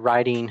started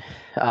writing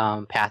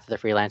Path of the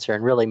Freelancer,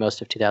 and really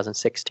most of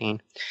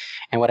 2016.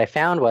 And what I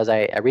found was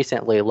I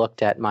recently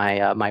looked at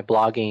my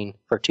blogging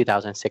for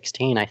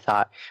 2016. I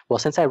thought, well,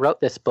 since I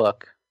wrote this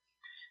book,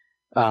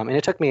 and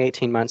it took me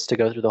 18 months to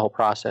go through the whole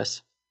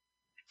process,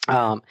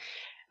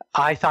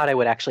 I thought I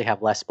would actually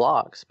have less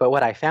blogs. But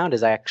what I found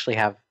is I actually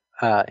have,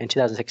 in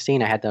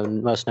 2016, I had the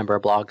most number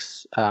of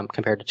blogs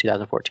compared to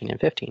 2014 and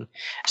 15.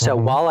 So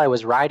while I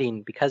was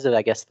writing, because of,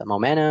 I guess, the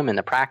momentum and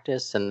the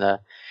practice and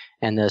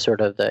the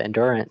sort of the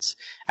endurance,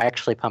 I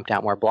actually pumped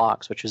out more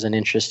blogs, which was an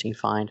interesting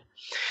find.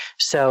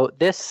 So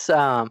so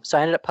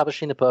I ended up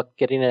publishing the book,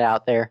 getting it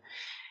out there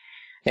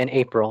in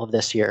April of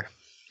this year.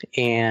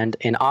 And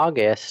in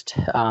August,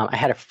 I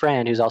had a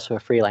friend who's also a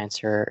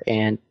freelancer,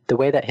 and the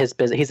way that his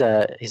business,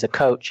 he's a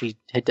coach. He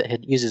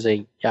uses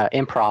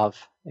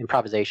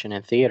improvisation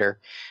and theater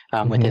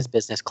with his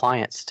business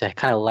clients to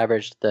kind of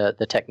leverage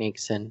the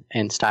techniques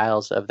and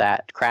styles of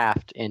that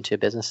craft into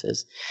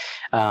businesses.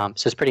 So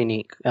it's pretty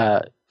neat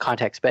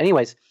context. But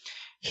anyways,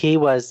 he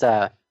was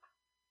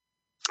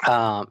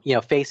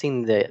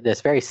facing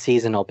this very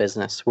seasonal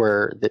business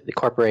where the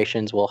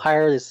corporations will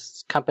hire this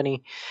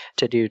company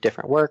to do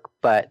different work,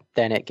 but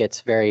then it gets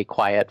very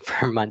quiet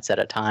for months at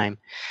a time.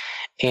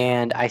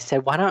 And I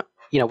said, why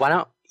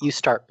don't you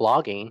start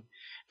blogging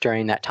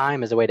during that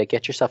time as a way to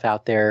get yourself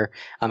out there?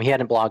 He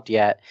hadn't blogged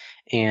yet,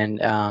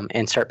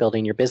 and start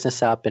building your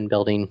business up and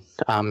building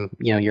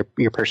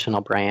your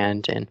personal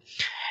brand,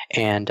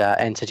 and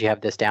since you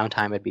have this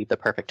downtime, it'd be the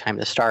perfect time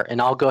to start.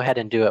 And I'll go ahead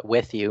and do it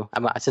with you.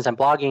 Since I'm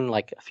blogging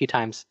like a few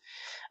times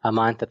a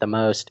month at the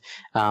most,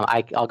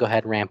 I'll go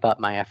ahead and ramp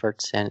up my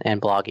efforts and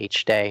blog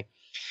each day.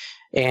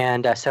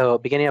 And so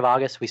beginning of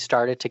August, we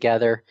started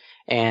together,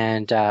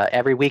 and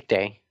every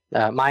weekday.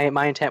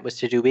 My intent was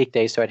to do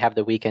weekdays, so I'd have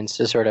the weekends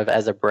to sort of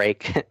as a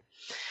break.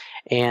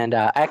 And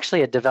I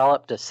actually had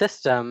developed a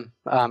system.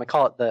 I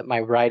call it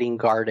my writing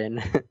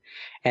garden.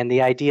 And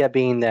the idea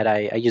being that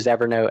I use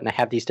Evernote, and I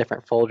have these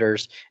different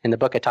folders. In the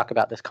book, I talk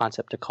about this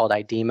concept called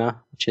IDEMA,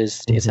 which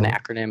is it's an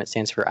acronym. It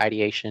stands for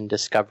ideation,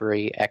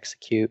 discovery,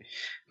 execute,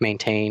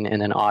 maintain,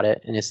 and then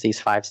audit. And it's these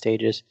 5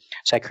 stages.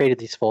 So I created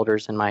these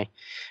folders in my,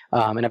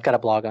 and I've got a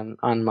blog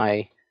on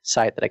my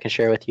site that I can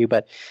share with you.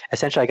 But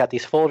essentially, I got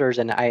these folders,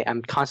 and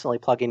I'm constantly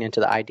plugging into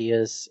the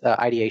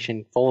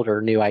ideation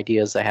folder new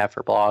ideas I have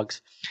for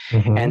blogs.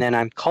 And then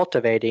I'm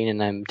cultivating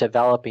and I'm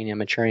developing and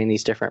maturing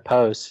these different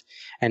posts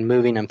and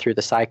moving them through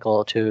the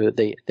cycle to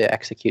the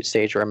execute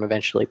stage where I'm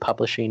eventually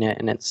publishing it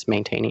and it's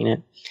maintaining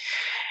it.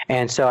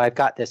 And so I've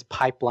got this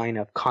pipeline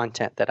of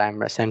content that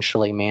I'm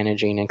essentially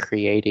managing and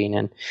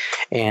creating.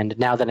 And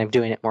now that I'm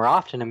doing it more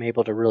often, I'm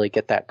able to really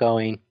get that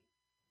going.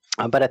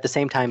 But at the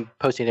same time,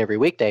 posting every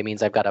weekday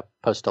means I've got to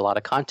post a lot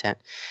of content.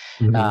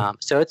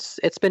 So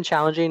it's been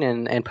challenging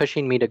and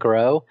pushing me to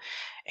grow.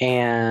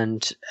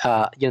 And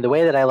the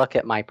way that I look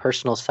at my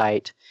personal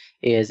site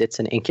is it's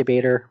an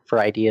incubator for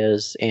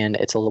ideas, and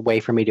it's a way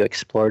for me to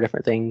explore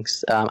different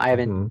things. I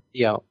haven't,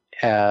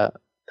 I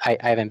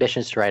have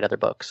ambitions to write other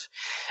books,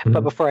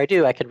 but before I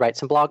do, I could write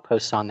some blog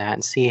posts on that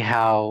and see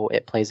how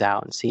it plays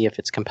out and see if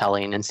it's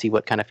compelling and see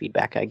what kind of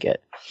feedback I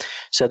get.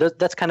 So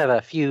that's kind of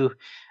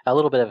a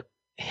little bit of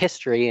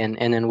history and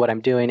then what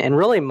I'm doing. And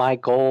really my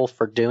goal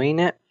for doing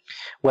it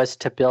was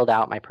to build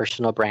out my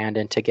personal brand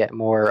and to get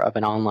more of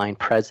an online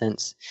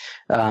presence.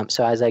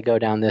 So as I go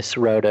down this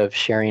road of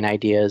sharing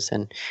ideas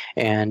and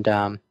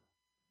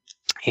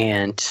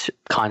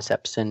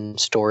concepts and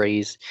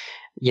stories,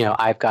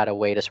 I've got a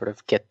way to sort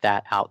of get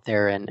that out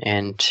there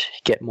and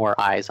get more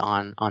eyes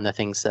on the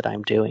things that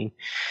I'm doing.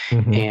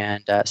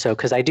 And so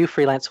because I do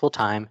freelance full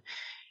time,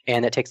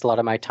 and it takes a lot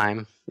of my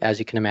time, as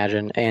you can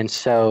imagine. And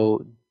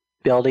so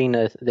building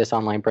this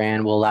online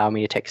brand will allow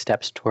me to take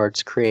steps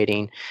towards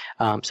creating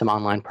some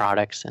online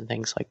products and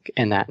things like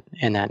in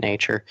that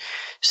nature.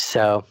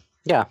 So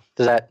yeah,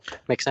 does that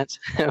make sense?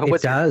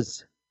 It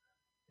does.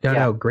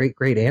 No,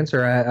 great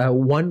answer.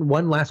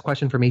 One last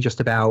question for me, just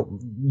about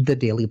the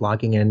daily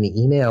blogging and the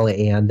email,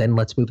 and then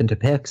let's move into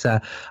picks.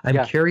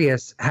 I'm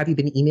curious, have you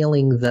been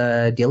emailing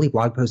the daily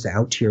blog posts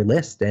out to your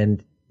list?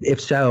 And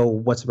if so,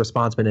 what's the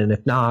response been? And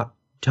if not,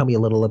 tell me a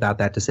little about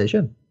that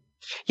decision.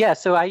 Yeah,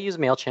 so I use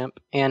MailChimp,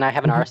 and I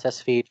have an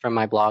RSS feed from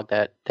my blog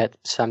that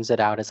sums it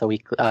out as a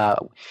week.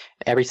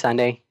 Every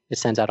Sunday, it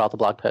sends out all the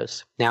blog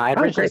posts. Now, I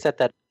originally sent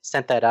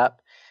that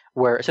up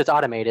so it's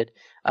automated.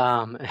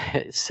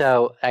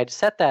 So I'd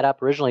set that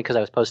up originally because I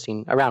was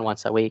posting around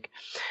once a week.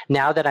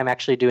 Now that I'm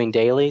actually doing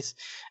dailies,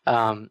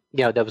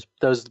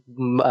 those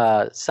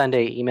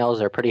Sunday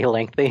emails are pretty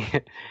lengthy.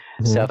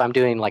 So if I'm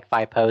doing like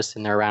 5 posts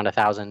and they're around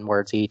 1,000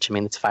 words each, I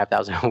mean, it's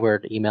 5,000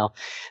 word email.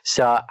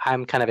 So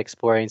I'm kind of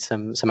exploring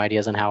some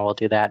ideas on how I'll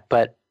do that.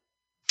 But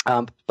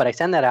I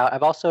send that out.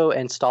 I've also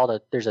installed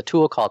there's a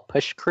tool called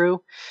Push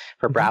Crew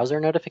for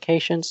browser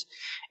notifications.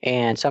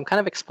 And so I'm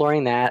kind of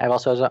exploring that. I've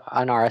also have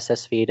an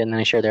RSS feed, and then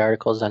I share the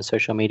articles on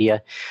social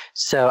media.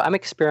 So I'm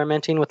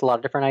experimenting with a lot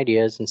of different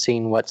ideas and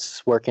seeing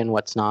what's working,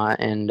 what's not,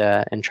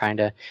 and trying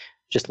to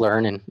just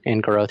learn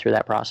and grow through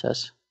that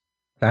process.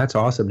 That's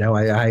awesome. No,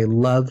 I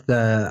love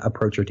the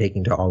approach you're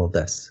taking to all of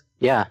this.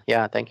 Yeah.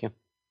 Thank you.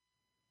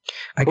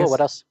 I Cool. guess,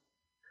 What else?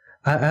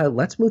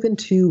 let's move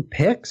into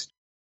picks.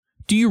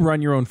 Do you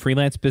run your own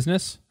freelance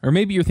business? Or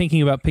maybe you're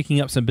thinking about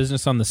picking up some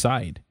business on the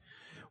side?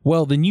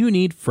 Well, then you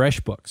need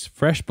FreshBooks.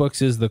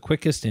 FreshBooks is the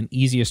quickest and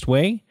easiest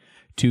way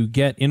to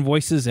get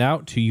invoices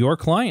out to your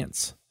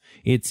clients.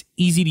 It's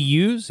easy to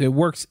use. It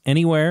works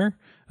anywhere,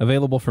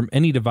 available from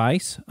any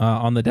device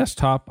on the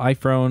desktop,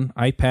 iPhone,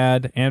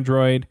 iPad,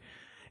 Android,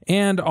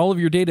 and all of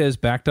your data is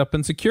backed up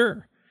and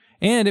secure.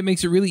 And it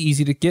makes it really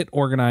easy to get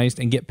organized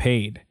and get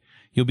paid.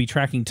 You'll be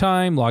tracking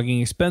time,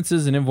 logging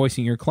expenses, and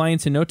invoicing your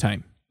clients in no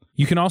time.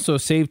 You can also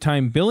save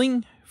time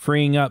billing,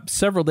 freeing up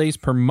several days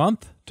per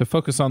month to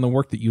focus on the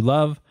work that you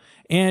love,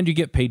 and you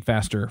get paid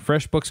faster.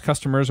 FreshBooks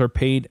customers are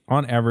paid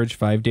on average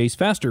 5 days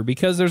faster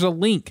because there's a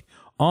link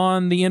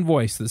on the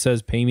invoice that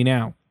says pay me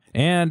now.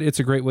 And it's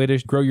a great way to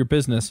grow your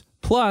business.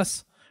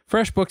 Plus,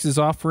 FreshBooks is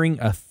offering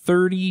a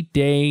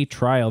 30-day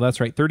trial.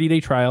 That's right, 30-day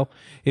trial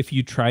if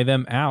you try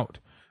them out.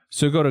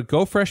 So go to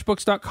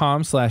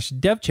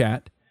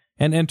gofreshbooks.com/devchat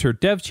and enter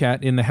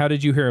devchat in the How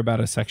Did You Hear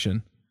About Us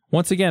section.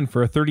 Once again,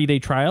 for a 30-day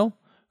trial,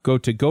 go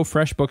to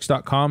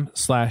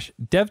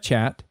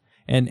gofreshbooks.com/devchat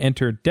and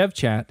enter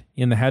devchat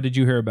in the How Did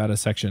You Hear About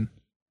Us section.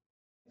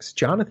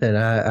 Jonathan,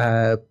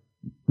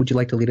 would you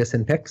like to lead us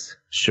in picks?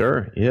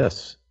 Sure,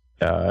 yes.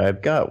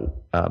 I've got,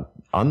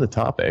 on the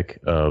topic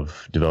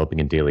of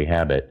developing a daily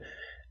habit,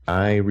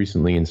 I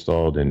recently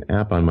installed an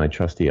app on my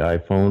trusty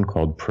iPhone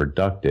called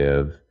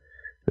Productive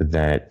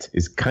that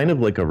is kind of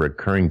like a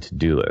recurring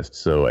to-do list.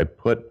 So I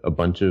put a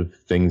bunch of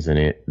things in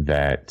it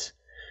that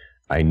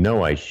I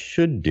know I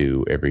should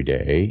do every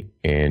day,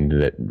 and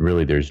that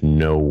really there's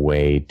no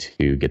way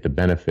to get the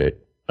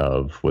benefit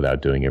of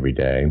without doing every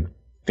day.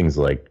 Things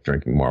like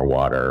drinking more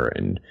water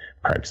and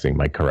practicing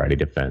my karate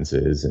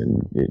defenses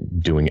and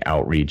doing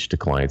outreach to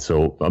clients.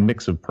 So a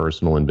mix of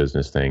personal and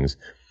business things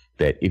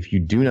that if you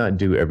do not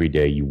do every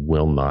day, you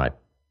will not,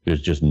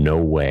 there's just no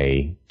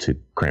way to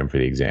cram for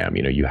the exam.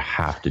 You know, you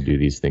have to do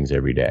these things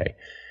every day.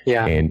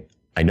 Yeah. And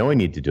I know I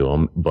need to do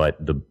them, but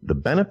the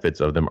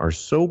benefits of them are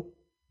so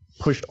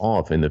pushed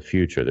off in the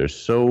future. They're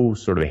so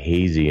sort of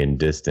hazy and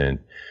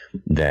distant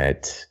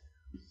that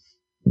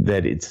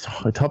it's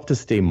tough to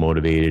stay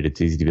motivated.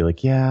 It's easy to be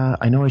like, yeah,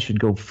 I know I should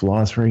go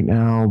floss right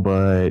now,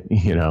 but,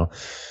 you know,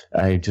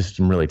 I just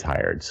am really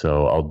tired,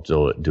 so I'll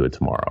do it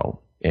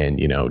tomorrow. And,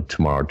 you know,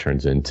 tomorrow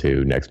turns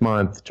into next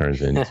month,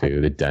 turns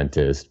into the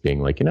dentist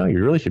being like, you know,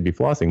 you really should be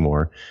flossing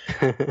more.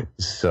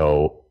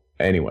 So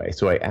anyway,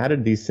 so I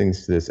added these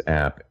things to this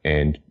app,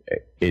 and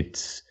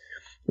it's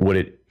what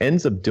it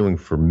ends up doing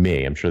for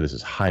me. I'm sure this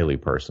is highly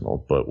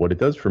personal, but what it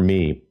does for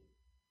me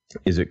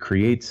is it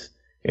creates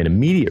an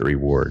immediate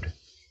reward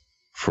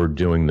for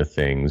doing the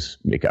things.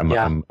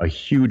 I'm a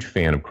huge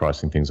fan of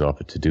crossing things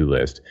off a to-do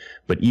list,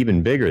 but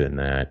even bigger than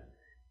that,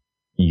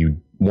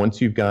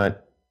 once you've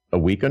got a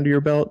week under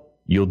your belt,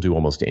 you'll do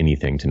almost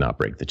anything to not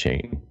break the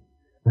chain.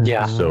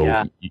 Yeah.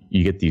 So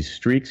you get these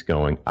streaks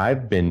going.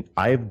 I've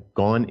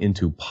gone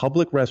into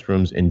public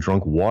restrooms and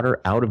drunk water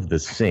out of the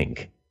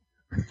sink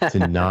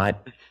to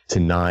not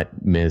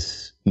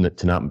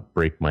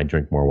break my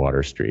drink more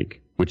water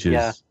streak, which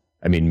is,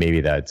 I mean, maybe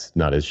that's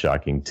not as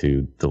shocking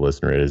to the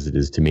listener as it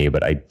is to me,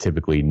 but I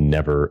typically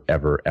never,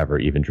 ever, ever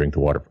even drink the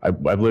water.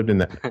 I've lived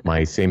in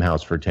my same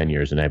house for 10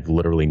 years, and I've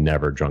literally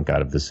never drunk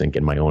out of the sink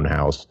in my own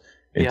house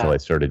until I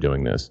started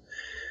doing this.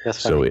 That's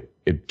so funny.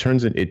 it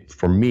turns it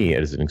for me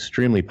as an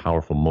extremely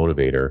powerful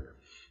motivator,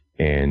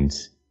 and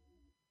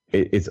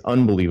it's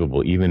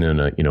unbelievable. Even in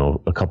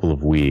a couple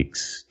of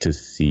weeks to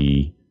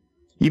see.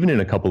 Even in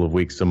a couple of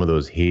weeks, some of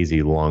those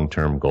hazy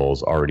long-term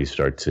goals already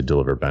start to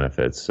deliver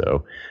benefits.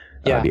 So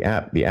the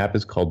app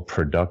is called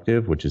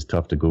Productive, which is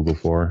tough to Google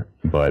for,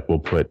 but we'll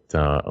put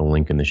a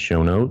link in the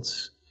show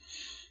notes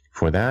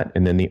for that.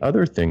 And then the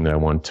other thing that I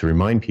want to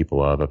remind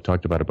people of, I've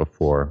talked about it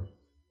before,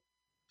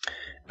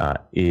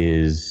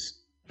 is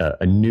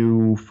a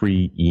new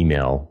free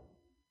email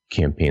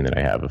campaign that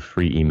I have, a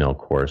free email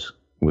course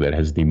that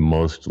has the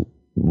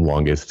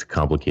longest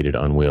complicated,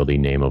 unwieldy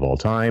name of all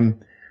time,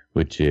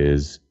 which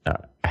is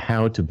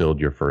how to build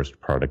your first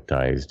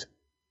productized,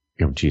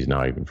 now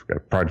I even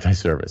forgot,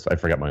 productized service. I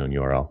forgot my own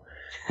URL.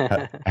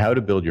 How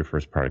to build your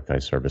first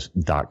productized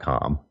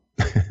service.com.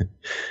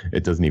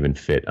 It doesn't even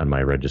fit on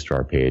my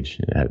registrar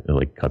page.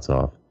 It cuts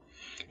off.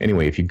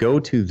 Anyway, if you go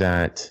to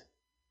that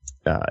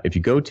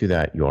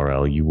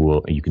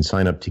URL, you can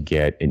sign up to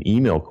get an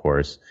email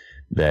course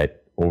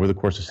that over the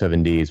course of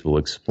 7 days will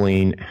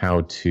explain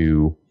how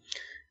to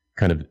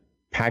kind of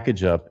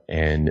package up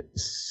and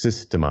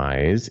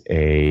systemize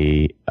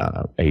a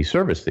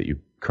service that you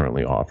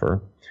currently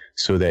offer,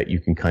 so that you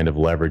can kind of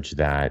leverage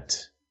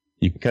that.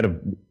 You can kind of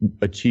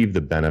achieve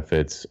the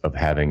benefits of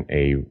having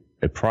a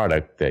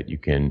product that you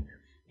can,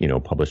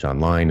 publish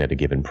online at a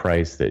given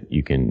price, that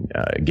you can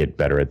get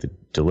better at the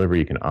delivery.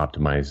 You can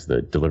optimize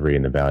the delivery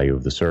and the value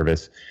of the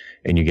service,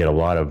 and you get a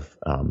lot of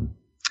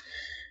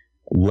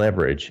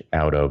leverage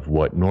out of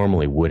what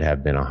normally would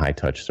have been a high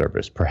touch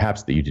service,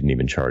 perhaps that you didn't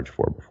even charge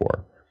for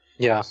before.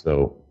 Yeah.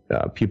 So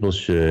people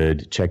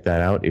should check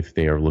that out if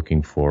they are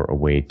looking for a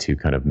way to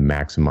kind of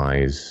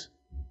maximize,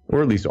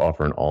 or at least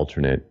offer an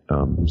alternate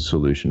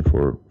solution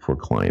for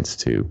clients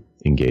to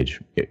engage,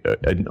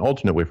 an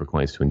alternate way for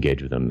clients to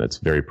engage with them that's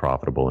very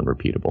profitable and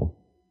repeatable.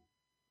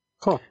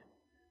 Cool.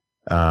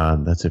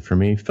 That's it for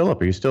me.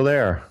 Philip, are you still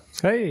there?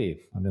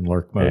 Hey, I'm in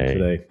lurk mode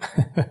today.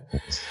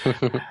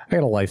 I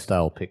got a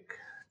lifestyle pick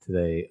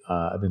today.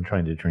 I've been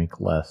trying to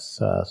drink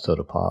less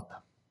soda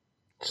pop.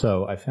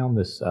 So I found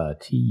this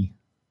tea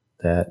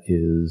that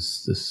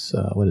is this,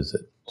 what is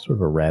it? Sort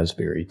of a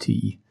raspberry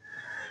tea.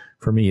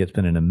 For me, it's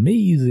been an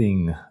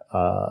amazing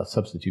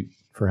substitute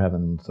for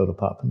having soda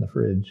pop in the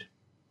fridge.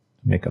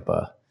 Make up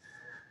a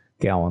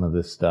gallon of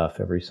this stuff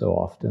every so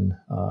often.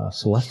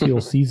 Celestial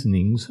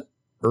Seasonings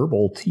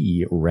Herbal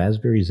Tea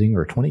Raspberry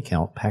Zinger 20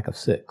 count pack of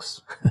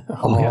 6.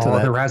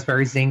 The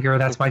raspberry zinger,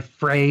 that's my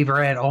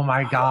favorite. Oh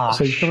my gosh.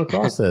 So you come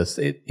across this.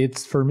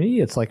 It's for me,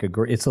 it's like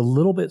it's a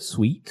little bit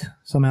sweet.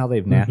 Somehow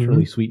they've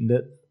naturally sweetened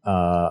it.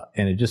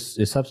 And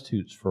it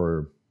substitutes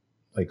for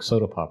like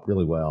soda pop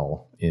really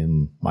well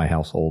in my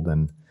household,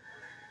 and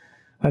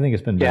I think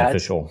it's been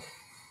beneficial.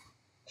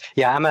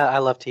 I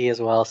love tea as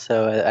well,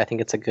 so I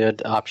think it's a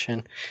good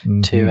option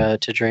to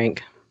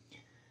drink.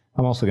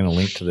 I'm also going to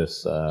link to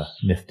this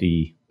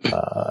nifty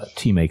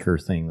tea maker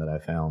thing that I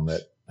found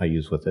that I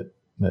use with it.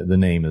 The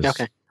name is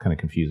kind of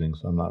confusing,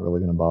 so I'm not really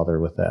going to bother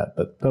with that,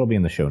 but that'll be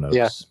in the show notes.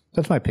 Yeah.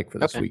 That's my pick for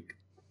this week.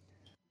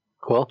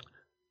 Cool.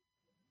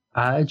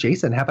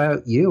 Jason, how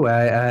about you?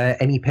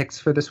 Any picks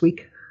for this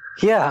week?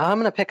 Yeah, I'm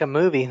going to pick a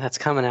movie that's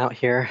coming out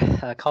here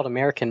called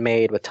American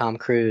Made with Tom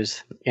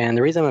Cruise. And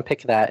the reason I'm going to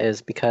pick that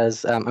is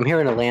because I'm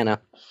here in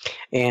Atlanta.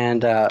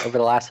 And over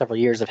the last several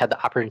years, I've had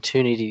the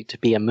opportunity to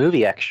be a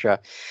movie extra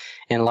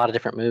in a lot of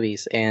different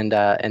movies. And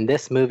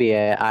this movie,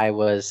 I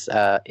was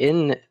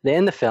in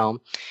the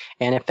film.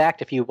 And in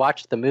fact, if you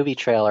watch the movie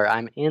trailer,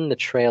 I'm in the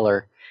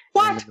trailer.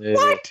 What?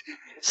 What?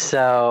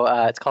 So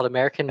it's called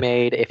American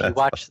Made. If you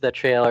watch the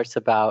trailer, it's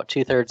about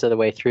 2/3 of the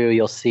way through.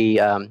 You'll see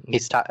Tom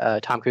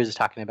Cruise is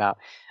talking about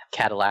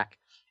Cadillac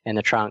in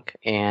the trunk,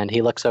 and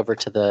he looks over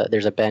to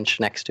there's a bench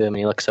next to him, and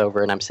he looks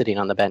over, and I'm sitting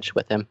on the bench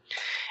with him.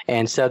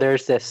 And so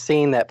there's this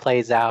scene that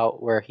plays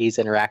out where he's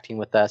interacting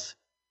with us,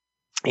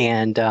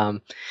 and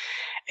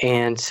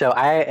so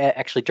I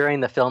actually, during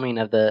the filming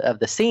of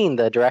the scene,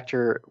 the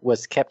director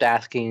kept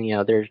asking,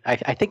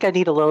 I think I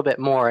need a little bit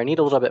more. I need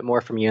a little bit more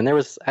from you. And there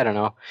was,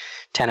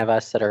 10 of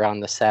us that are on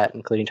the set,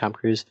 including Tom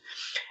Cruise.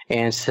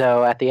 And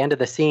so at the end of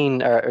the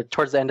scene, or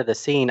towards the end of the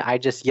scene, I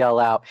just yell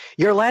out,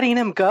 "You're letting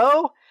him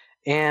go?"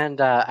 And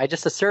I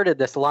just asserted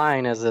this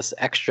line as this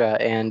extra,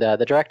 and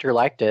the director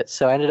liked it.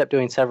 So I ended up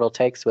doing several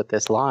takes with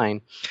this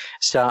line.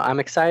 So I'm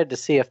excited to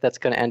see if that's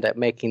going to end up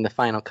making the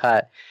final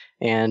cut.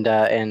 And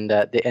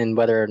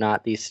whether or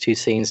not these two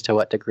scenes, to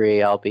what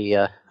degree I'll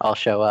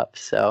show up.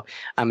 So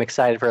I'm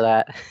excited for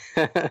that.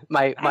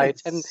 my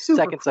 10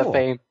 seconds of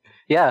fame.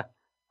 Yeah.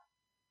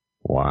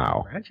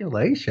 Wow.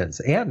 Congratulations.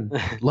 And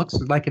looks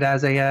like it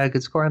has a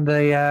good score on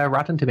the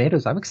Rotten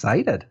Tomatoes. I'm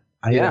excited.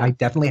 I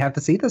definitely have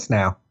to see this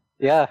now.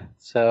 Yeah.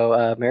 So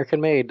American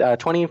Made,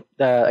 20,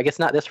 I guess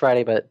not this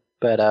Friday, but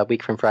a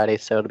week from Friday.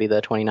 So it'll be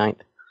the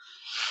 29th.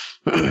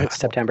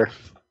 September.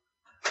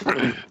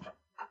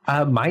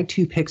 My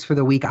two picks for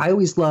the week. I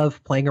always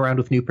love playing around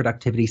with new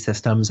productivity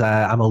systems.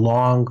 I'm a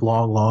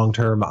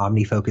long-term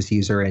OmniFocus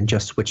user and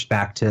just switched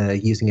back to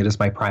using it as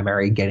my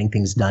primary getting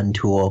things done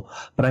tool.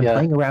 But I'm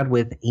playing around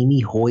with Amy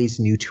Hoy's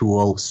new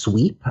tool,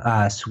 Sweep,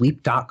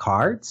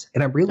 sweep.cards.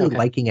 And I'm really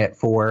liking it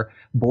for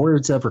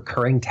boards of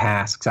recurring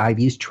tasks. I've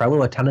used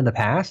Trello a ton in the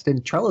past,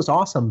 and Trello's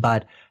awesome,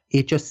 but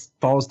it just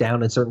falls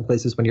down in certain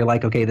places when you're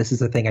like, okay, this is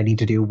a thing I need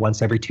to do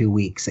once every 2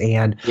 weeks.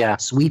 And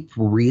Sweep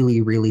really,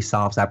 really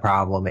solves that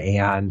problem.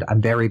 And I'm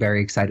very,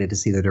 very excited to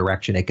see the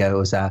direction it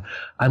goes.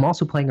 I'm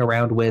also playing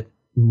around with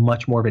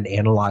much more of an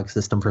analog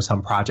system for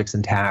some projects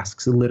and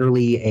tasks.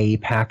 Literally a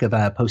pack of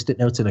Post-it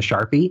notes and a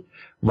Sharpie.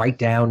 Write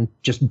down,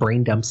 just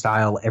brain dump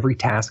style, every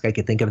task I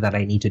could think of that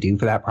I need to do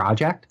for that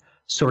project.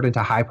 Sort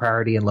into high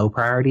priority and low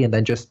priority, and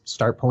then just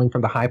start pulling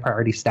from the high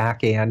priority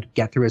stack and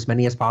get through as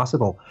many as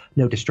possible.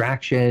 No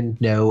distraction,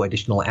 no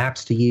additional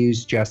apps to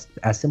use, just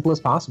as simple as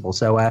possible.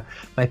 So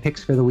my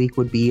picks for the week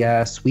would be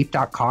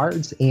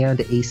sweep.cards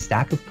and a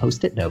stack of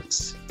Post-it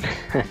notes.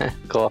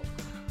 Cool.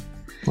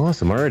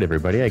 Awesome. All right,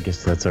 everybody. I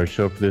guess that's our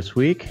show for this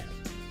week.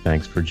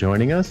 Thanks for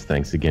joining us.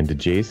 Thanks again to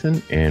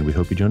Jason, and we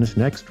hope you join us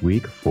next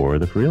week for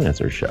the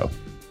Freelancer Show.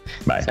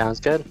 Bye. Sounds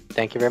good.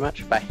 Thank you very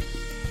much. Bye.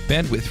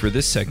 Bandwidth for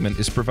this segment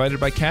is provided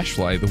by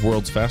CacheFly, the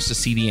world's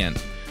fastest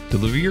CDN.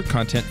 Deliver your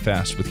content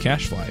fast with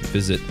CacheFly.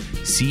 Visit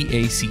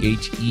CacheFly.com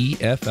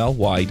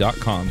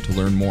to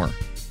learn more.